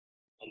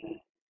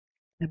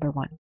 Number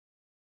 1.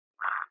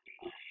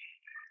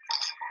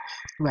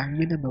 Where are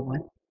you, number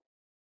 1?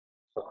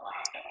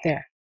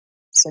 There.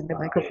 Send the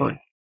microphone.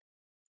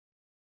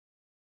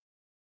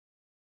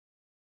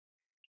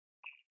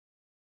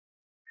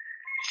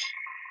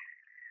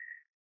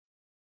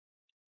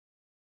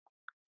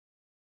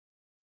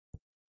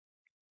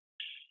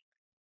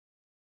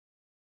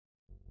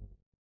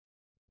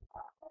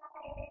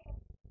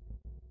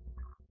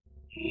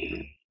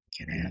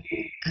 Can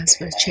I ask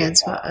for a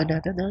chance for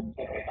another nun?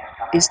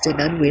 Is the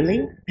nun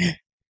willing?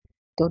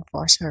 Don't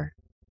force her.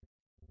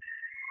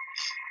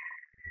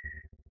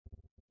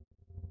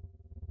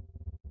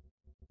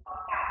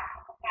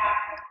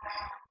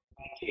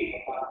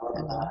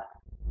 Hello.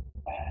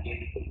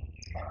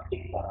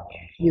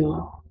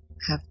 You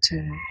have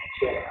to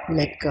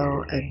let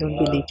go and don't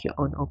believe your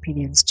own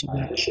opinions too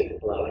much.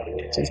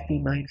 Just be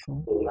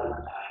mindful.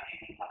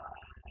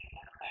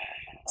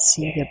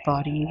 See the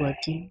body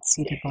working,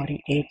 see the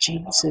body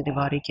aging, see the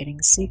body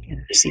getting sick,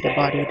 and see the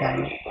body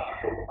dying.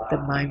 The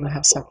mind will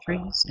have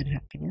sufferings and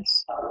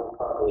happiness.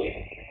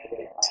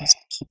 Just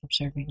keep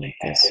observing like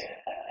this.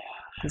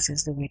 This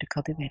is the way to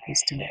cultivate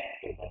wisdom.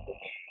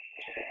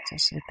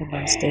 Just let the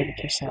mind stay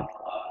with yourself.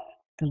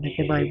 Don't let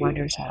the mind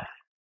wander off.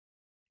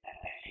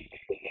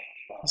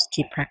 Just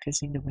keep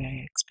practicing the way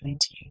I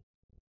explained to you.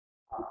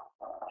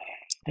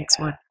 Next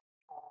one.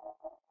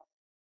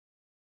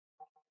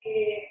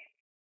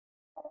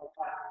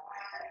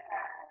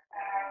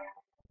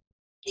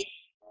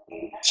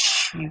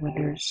 She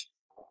wonders,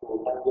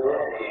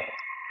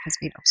 has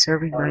been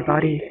observing my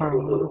body for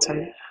a long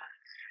time.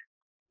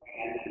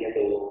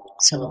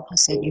 So I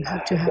said, you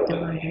have to have the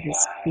mind that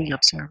is being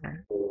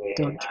observer.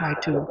 Don't try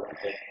to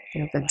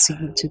then sink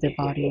into the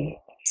body,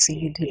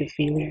 sink into the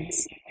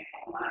feelings.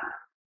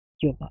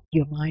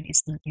 Your mind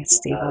is not yet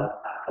stable.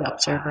 The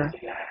observer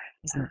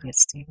is not yet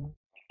stable.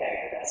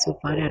 So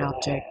find that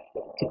object.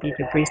 Could be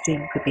the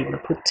breathing, could be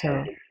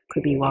Maputo,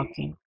 could be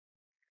walking.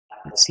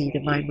 Let's see,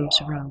 the mind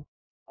moves around.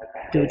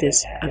 Do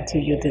this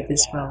until you do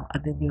this well,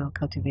 and then your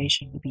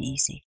cultivation will be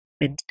easy.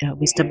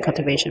 Wisdom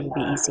cultivation will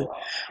be easy.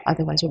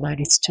 Otherwise, your mind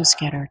is too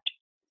scattered.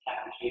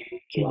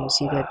 Can you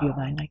see that your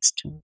mind likes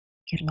to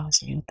get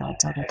lost in your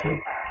thoughts all the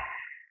time?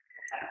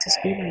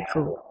 Just be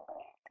mindful.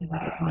 And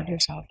when it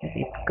wanders off and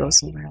it goes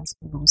somewhere else,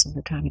 most of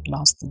the time it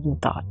lost in the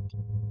thought.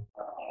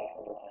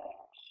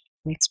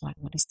 Next one,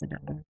 what is the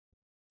number?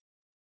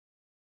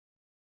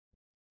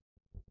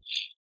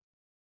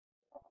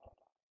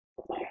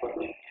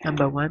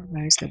 Number one,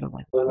 where is number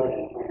one?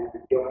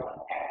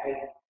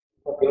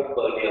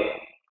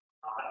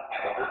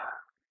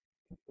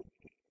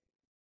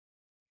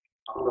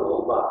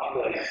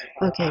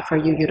 Okay, for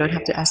you, you don't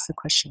have to ask the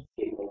question.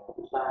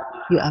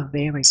 You are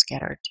very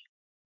scattered.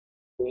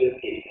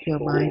 Your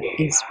mind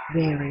is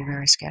very,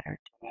 very scattered.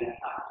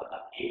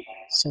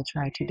 So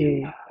try to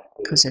do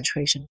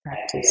concentration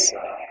practice.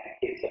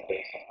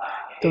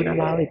 Don't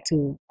allow it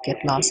to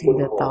get lost in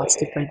the thoughts,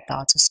 different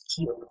thoughts. Just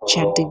keep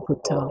chanting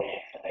Bhutto.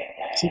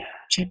 Keep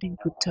chanting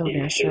Bhutto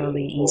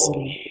naturally,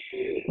 easily.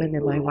 When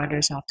the mind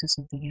wanders off to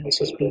something else,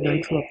 just be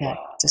mindful of that.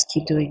 Just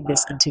keep doing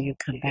this until you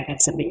come back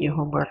and submit your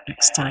homework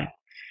next time.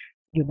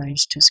 Your mind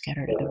is too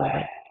scattered at the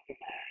moment.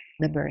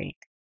 Number 8.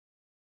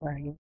 Where are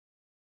you?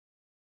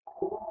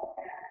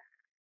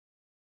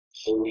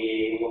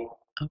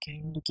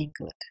 Okay, looking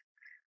good.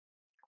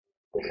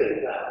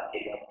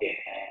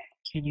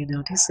 Can you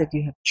notice that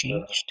you have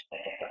changed?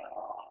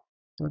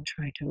 Don't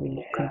try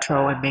to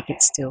control and make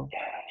it still.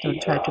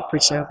 Don't try to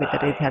preserve it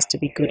that it has to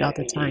be good all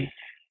the time.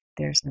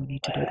 There's no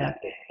need to do that.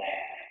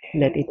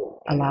 Let it,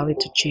 allow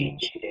it to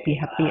change. Be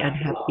happy,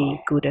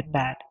 unhappy, good and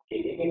bad.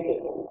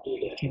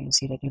 Can you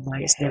see that your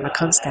mind is never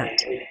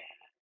constant?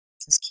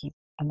 Just keep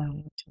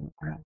allowing it to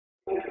grow.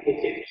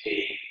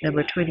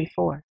 Number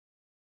 24.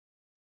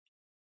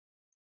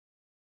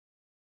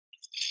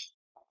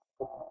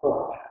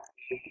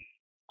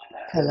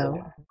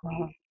 Hello.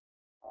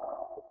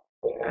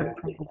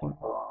 Unprobable.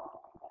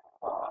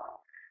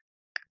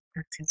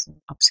 Practice of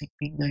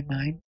observing my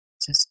mind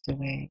just the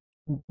way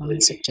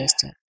mind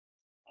suggested.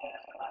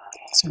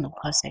 It's no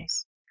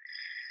process.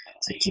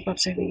 So keep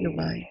observing your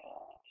mind.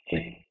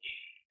 When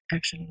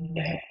actually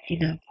you have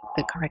enough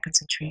the correct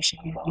concentration,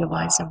 your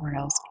mind's somewhere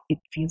else. It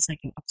feels like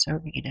you're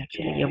observing it.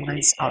 Actually, your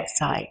mind's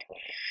outside.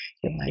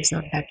 Your mind's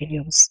not back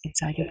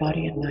inside your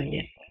body and mind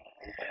yet.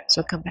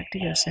 So come back to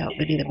yourself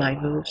when the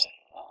mind moves.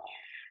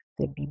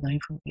 Then be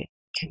mindful of it.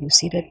 Can you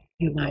see that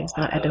your mind is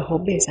not at the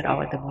home base at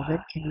all at the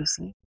moment? Can you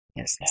see?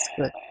 Yes, that's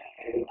good.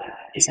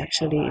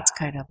 It's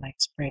kind of like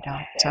spread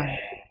out. Sorry.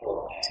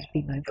 Just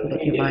be mindful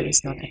that your mind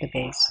is not at the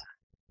base.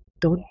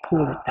 Don't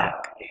pull it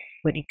back.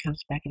 When it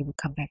comes back, it will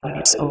come back on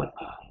its own.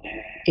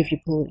 If you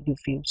pull it, you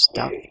feel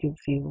stuffed, you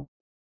feel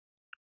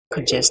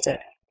congested.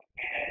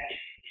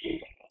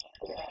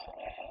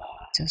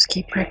 Just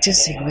keep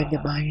practicing when the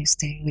mind is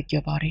staying with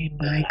your body and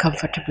mind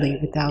comfortably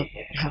without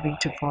having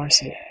to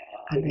force it.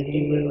 And then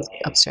you will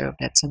observe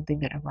that something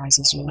that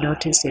arises, you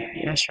notice it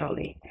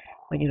naturally.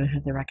 When you don't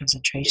have the right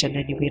concentration,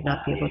 then you will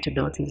not be able to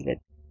notice it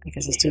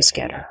because it's too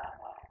scattered.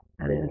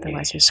 And then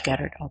otherwise you're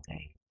scattered all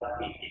day.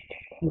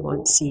 You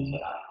won't see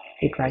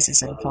it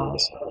rises and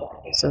falls.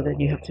 So then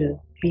you have to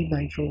be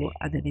mindful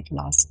and then it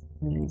lost.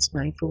 And then it's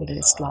mindful, then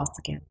it's lost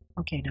again.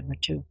 Okay, number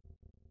 2.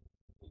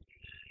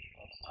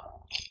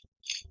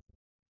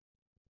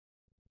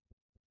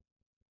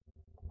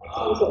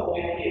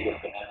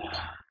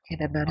 Okay,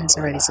 that man has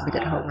already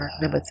submitted homework.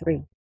 Number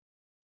 3.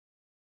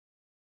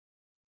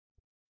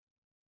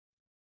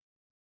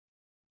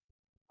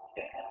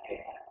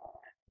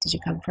 Did you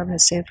come from the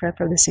same friend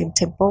from the same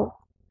temple?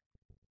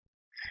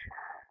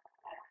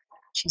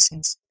 She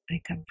says, I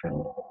come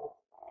from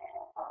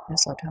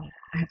Lesotho.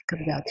 I have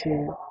come down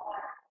to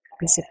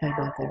visit my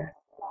mother.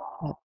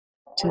 But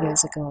 2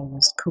 days ago I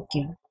was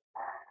cooking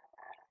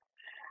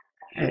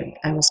and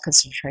I was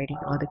concentrating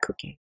on the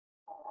cooking.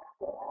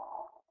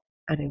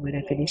 And then when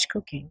I finished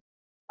cooking,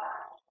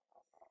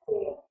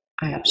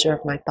 I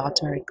observed my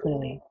thoughts very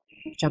clearly,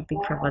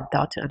 jumping from one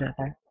thought to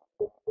another.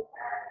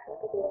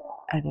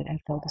 And then I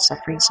felt the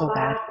suffering so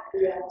bad.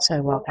 So I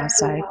walked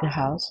outside the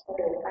house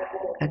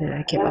and then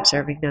I kept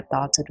observing the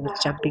thoughts that was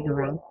jumping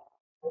around.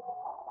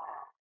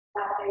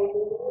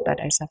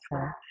 But I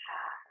suffer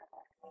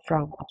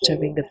from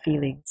observing the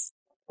feelings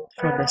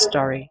from the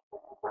story.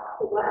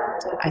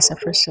 I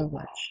suffer so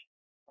much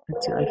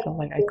until I felt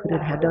like I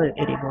couldn't handle it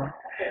anymore.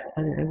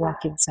 And then I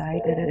walk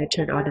inside and then I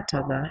turn on the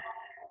Dhamma.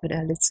 When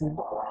I listen,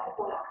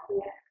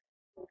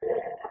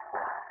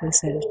 I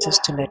said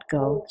just to let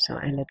go. So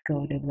I let go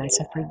and then my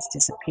sufferings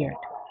disappeared.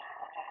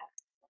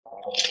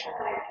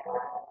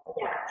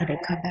 And I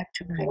come back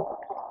to my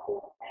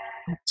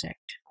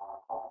object.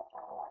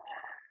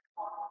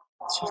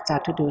 So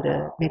start to do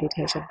the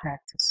meditation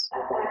practice.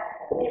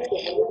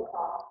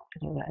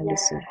 And I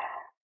listen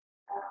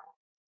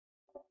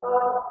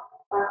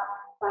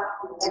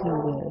to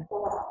the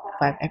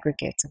 5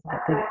 aggregates of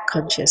the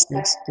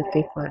consciousness, the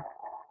 5th one.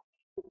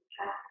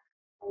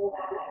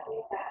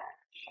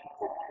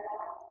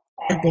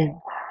 And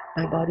then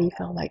my body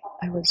felt like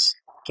I was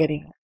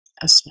getting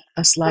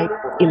a slight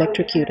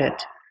electrocuted.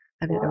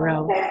 And then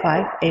around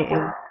 5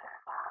 a.m.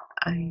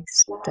 I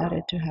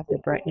started to have the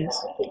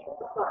brightness.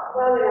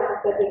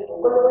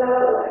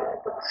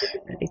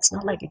 And it's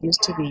not like it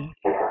used to be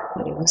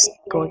when it was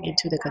going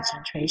into the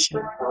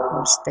concentration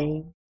or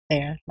staying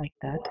there like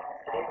that.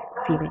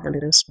 feeling a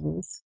little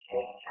smooth.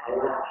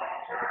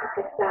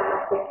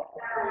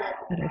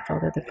 And I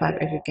felt that the 5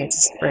 aggregates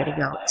is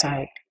spreading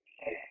outside.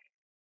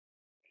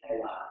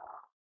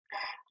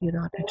 You're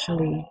not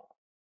actually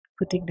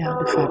putting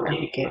down the 5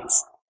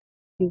 aggregates.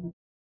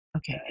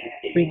 Okay,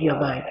 bring your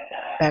mind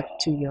back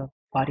to your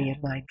body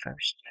and mind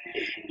first.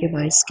 Your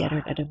mind is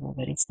scattered at the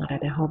moment. It's not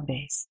at the home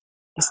base.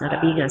 It's not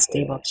a being a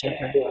stable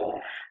observer.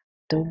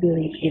 Don't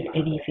believe in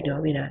any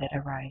phenomena that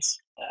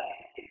arise.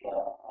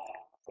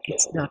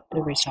 It's not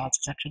the results.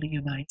 It's actually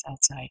your mind's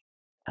outside.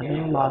 A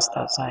little lost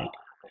outside.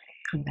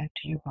 Come back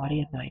to your body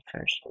and mind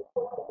first.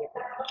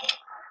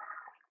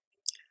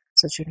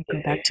 So should I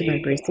go back to my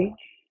breathing?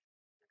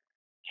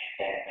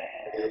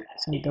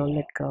 So don't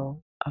let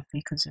go of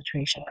the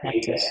concentration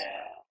practice.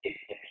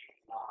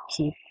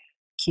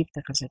 Keep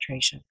the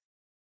concentration.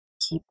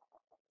 Keep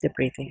the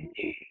breathing.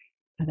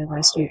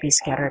 Otherwise you'll be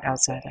scattered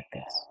outside like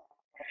this.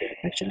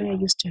 Actually, I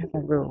used to have a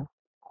rule.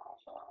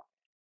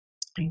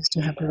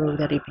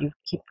 That if you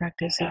keep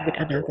practicing with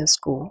another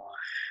school,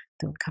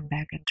 don't come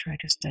back and try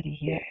to study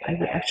here. I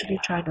would actually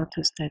try not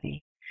to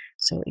study.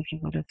 So if you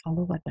want to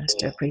follow one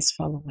master, please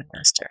follow one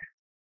master.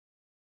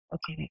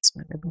 Okay, next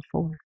one, number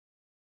 4.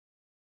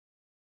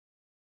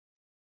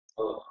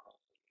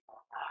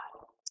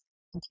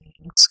 Okay,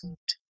 looks good.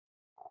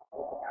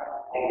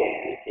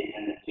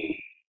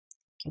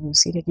 Can you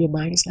see that your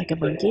mind is like a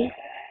monkey?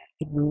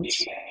 It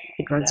moves,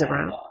 it runs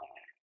around.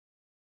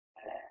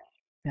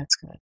 That's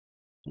good.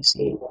 You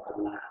see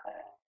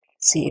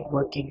it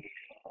working.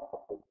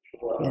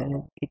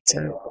 And it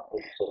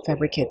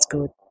fabricates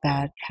good,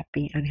 bad,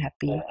 happy,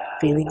 unhappy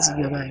feelings in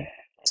your mind.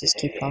 Just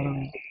keep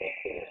following.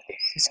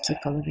 Just keep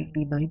following.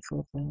 Be mindful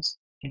of those.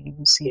 And you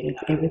will see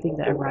that everything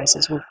that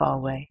arises will fall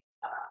away.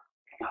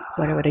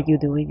 Whatever that you're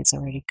doing is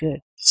already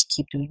good. Just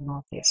keep doing more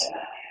of this.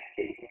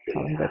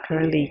 However,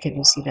 currently, can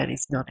you see that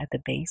it's not at the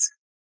base?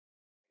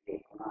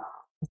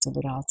 It's a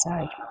little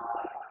outside.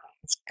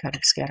 It's kind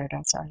of scattered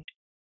outside.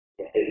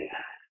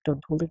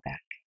 Don't pull it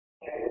back.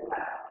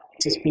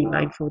 Just be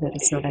mindful that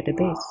it's not at the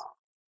base.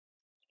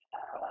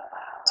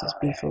 Just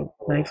be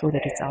mindful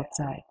that it's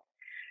outside.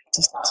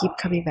 Just keep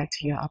coming back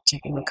to your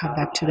object. It will come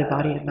back to the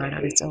body and mind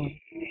on its own.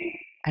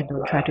 And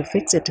don't try to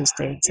fix it to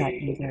stay inside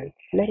either.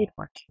 Let it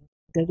work.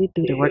 Let it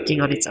do the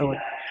working on its own.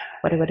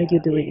 Whatever that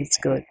you're doing is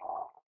good.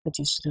 But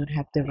you still don't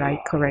have the right,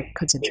 correct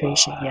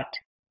concentration yet.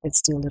 It's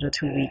still a little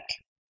too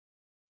weak.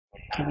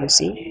 Can you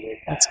see?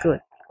 That's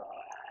good.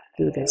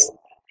 Do this.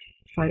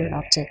 Find an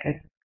object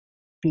and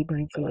be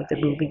mindful of the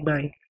moving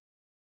mind.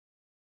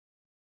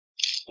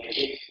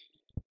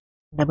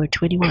 Number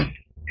 21.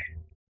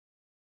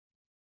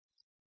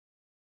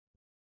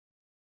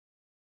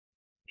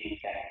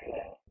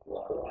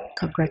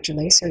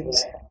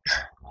 Congratulations.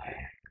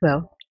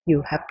 Well,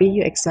 you happy,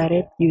 you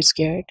excited, you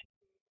scared?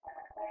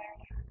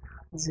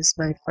 This is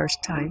my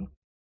first time.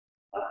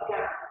 I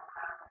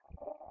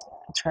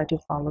try to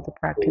follow the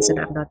practice and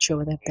I'm not sure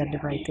whether I've done the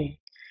right thing.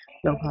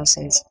 Longpa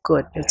says,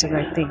 good, that's the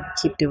right thing,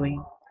 keep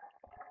doing.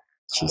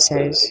 She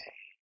says,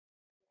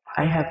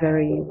 I have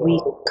very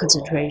weak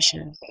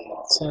concentration,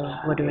 so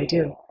what do I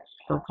do?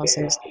 Longpa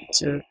says,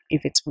 so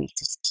if it's weak,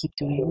 just keep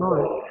doing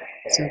more.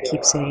 So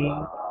keep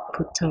saying,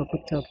 putto,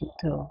 putto,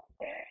 putto,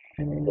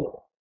 and then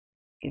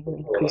it will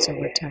increase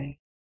over time.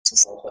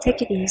 Just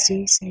take it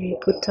easy, say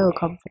putto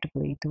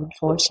comfortably, don't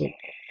force it.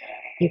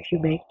 If you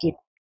make it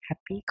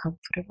happy,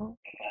 comfortable,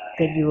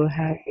 then you will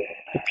have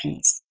the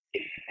peace.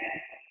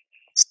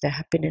 It's the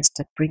happiness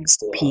that brings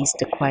the peace,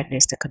 the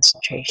quietness, the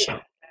concentration.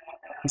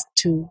 It's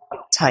too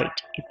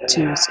tight, it's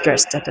too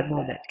stressed at the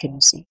moment, can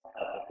you see?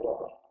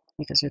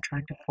 Because you're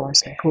trying to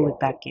force and pull it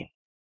back in.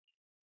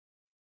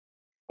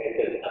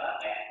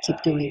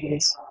 Keep doing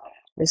this.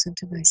 Listen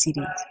to my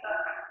CDs.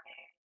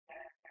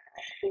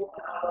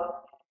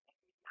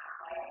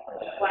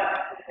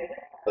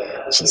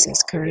 She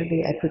says,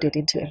 currently I put it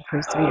into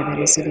MP3 and I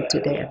listen it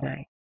today and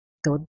night.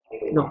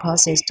 Longpa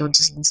says, don't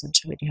just listen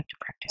to it, you have to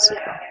practice it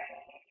well.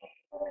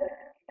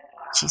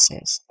 She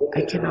says,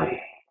 I cannot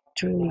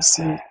clearly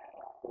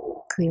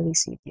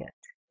see it yet.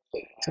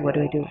 So what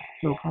do?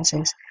 Longpa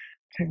says,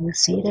 can you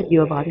see that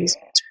your body is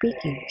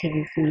speaking? Can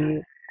you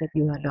feel that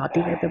you are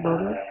nodding at the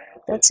moment?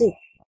 That's it.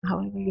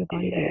 However your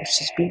body moves,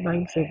 just be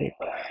mindful of it.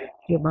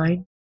 Your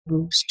mind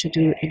moves to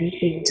do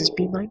anything, just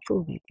be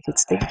mindful of it. If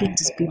it's thinking,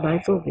 just be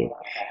mindful of it.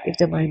 If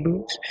the mind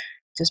moves,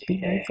 just be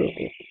mindful of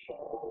it.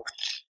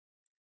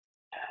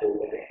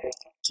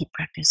 Keep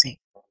practicing.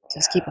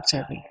 Just keep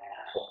observing.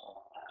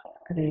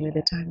 And then when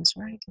the time is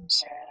right,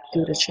 just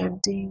do the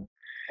chanting,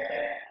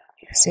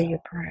 say your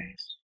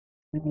prayers.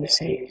 When you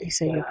say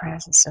your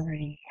prayers, it's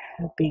already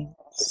helping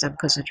some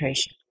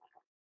concentration.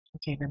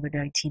 Okay, number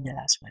 19, the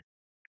last one.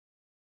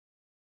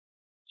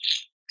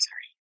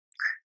 Sorry.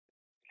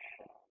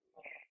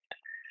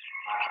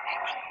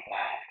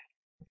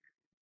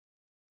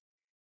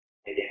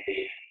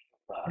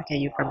 Okay,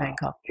 you're from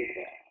Bangkok.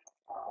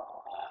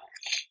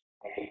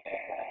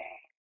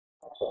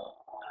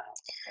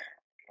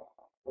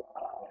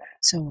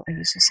 So I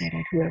used to say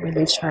that whoever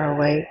lives far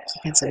away, he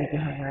can submit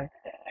your homework.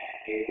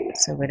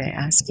 So when I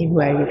ask him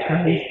where you're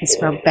from, he's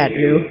from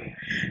Padru.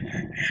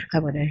 I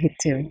want to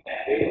hit him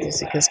just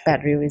because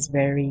Padru is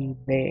very,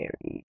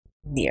 very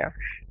near.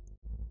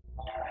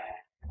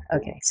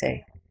 Okay,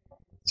 say.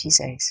 She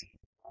says,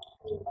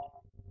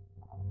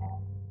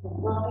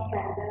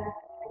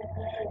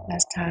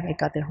 last time I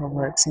got the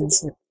homework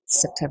since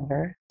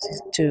September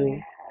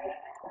to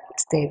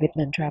stay with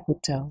Mantra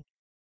Bhutto.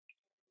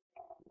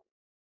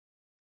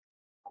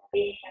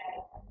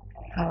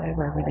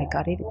 However, when I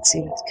got it, it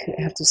seemed to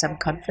have some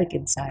conflict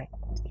inside.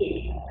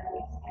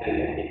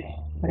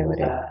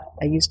 Whatever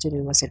I used to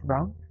do, was it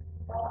wrong?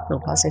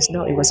 Longpa says,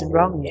 no, it wasn't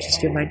wrong, it's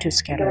just your mind too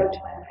scattered.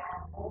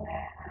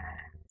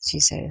 She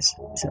says,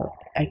 so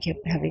I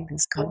kept having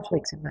these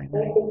conflicts in my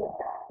mind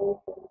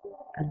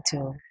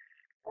until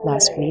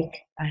last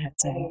week I had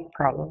some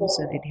problems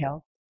and it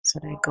helped. So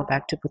then I go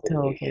back to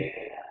Bhutto again.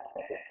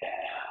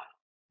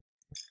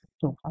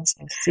 Longpa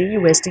says, see,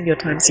 you're wasting your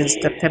time since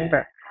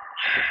September.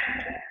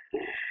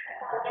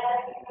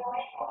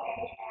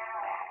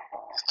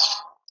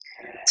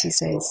 She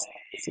says,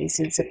 see,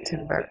 since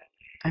September,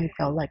 I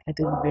felt like I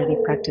didn't really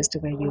practice the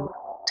way you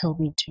told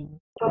me to,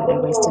 and I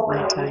wasted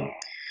my time.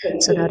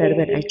 So now that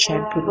when I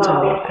chant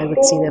Bhutto, I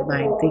would see the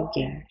mind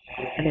thinking,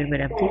 and then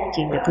when I'm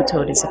thinking, the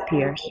Bhutto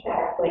disappears.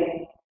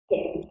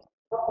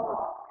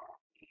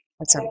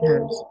 But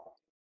sometimes,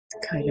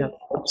 kind of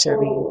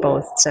observing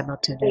both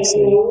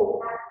simultaneously,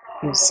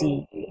 you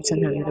see,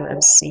 sometimes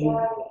I'm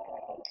seeing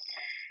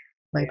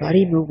my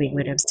body moving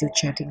when I'm still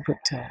chanting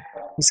Bhutto.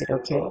 Is it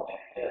okay?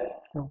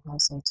 No,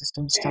 also just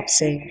don't stop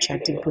saying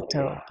chanting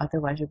Bhutto,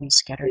 otherwise you'll be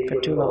scattered for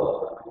too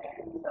long.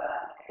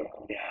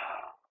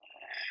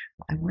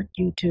 I want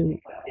you to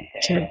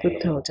chant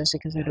Bhutto just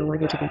because I don't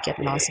want you to get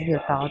lost in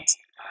your thoughts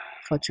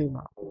for too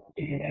long.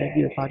 And then when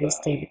your body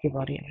stay with your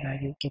body and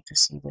mind, you get to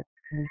see the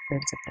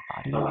movements of the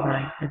body and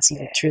mind and see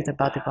the truth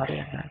about the body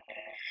and mind.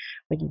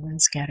 When your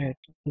mind scattered,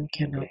 you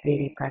cannot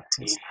really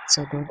practice.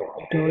 So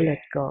don't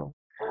let go.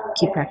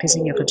 Keep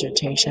practicing your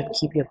concentration,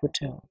 keep your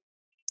Bhutto.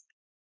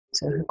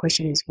 So her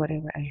question is,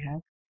 whatever I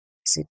have,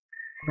 is it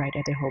right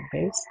at the home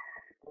base?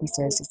 He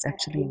says it's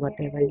actually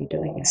whatever you're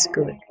doing is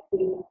good.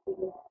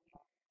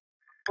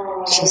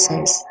 She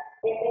says,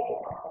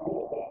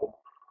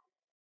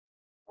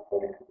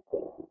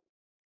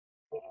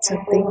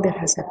 something that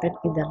has happened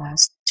in the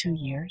last 2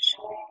 years,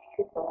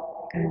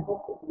 and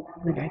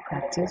when I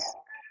practice,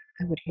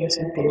 I would hear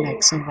something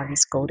like someone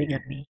is scolding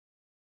at me.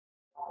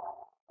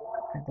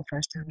 And the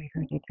first time I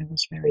heard it, I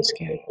was very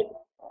scared.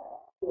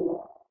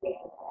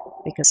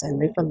 Because I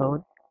live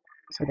alone,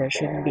 so there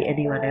shouldn't be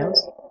anyone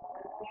else.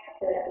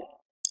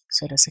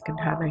 So the second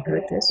time I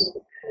heard this,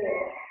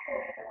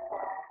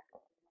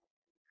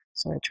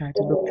 so I tried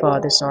to look for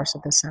the source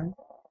of the sound.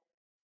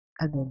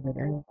 And then when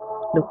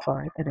I looked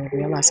for it, and I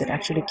realized it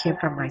actually came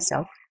from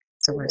myself.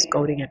 Someone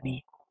scolding at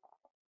me.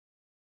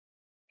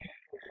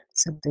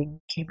 Something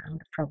came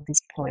out from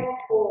this point.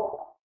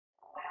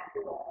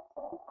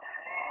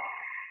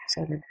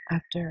 So then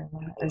after a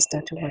while, I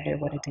start to wonder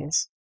what it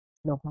is.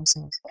 No more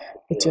sense.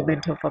 It's your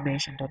mental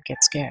formation, don't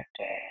get scared.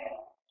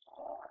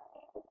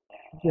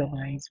 Your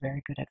mind is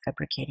very good at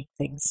fabricating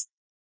things.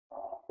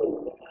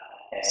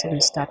 So you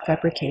start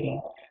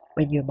fabricating.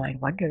 When your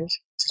mind wanders,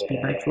 just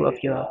be mindful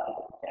of your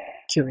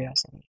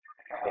curiosity.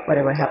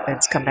 Whatever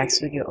happens, come back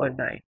to your own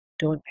mind.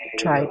 Don't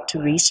try to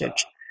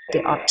research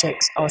the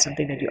objects or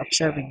something that you're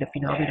observing, the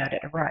phenomena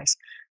that arise.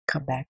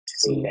 Come back to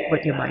see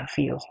what your mind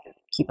feels.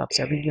 Keep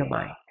observing your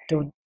mind.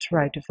 Don't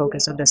try to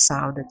focus on the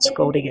sound that's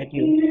scolding at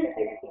you.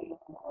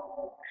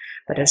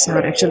 But the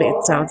sound, actually,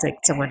 it sounds like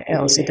someone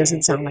else. It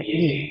doesn't sound like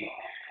me.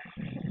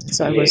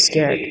 So I was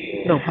scared.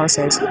 No, Paul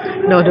says,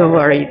 no, don't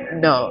worry.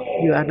 No,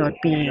 you are not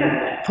being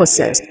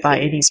possessed by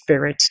any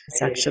spirit.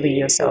 It's actually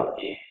yourself.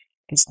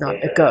 It's not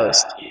a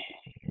ghost.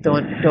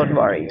 Don't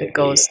worry. The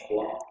ghost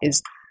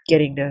is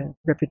getting the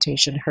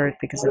reputation hurt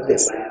because of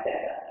this.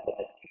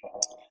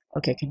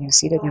 Okay, can you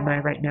see that your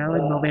mind right now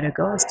and a moment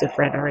ago is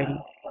different already?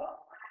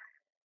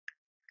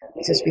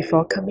 Because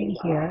before coming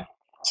here,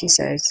 she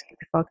says,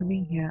 before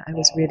coming here, I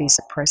was really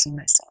suppressing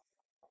myself.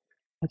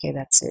 Okay,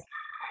 that's it.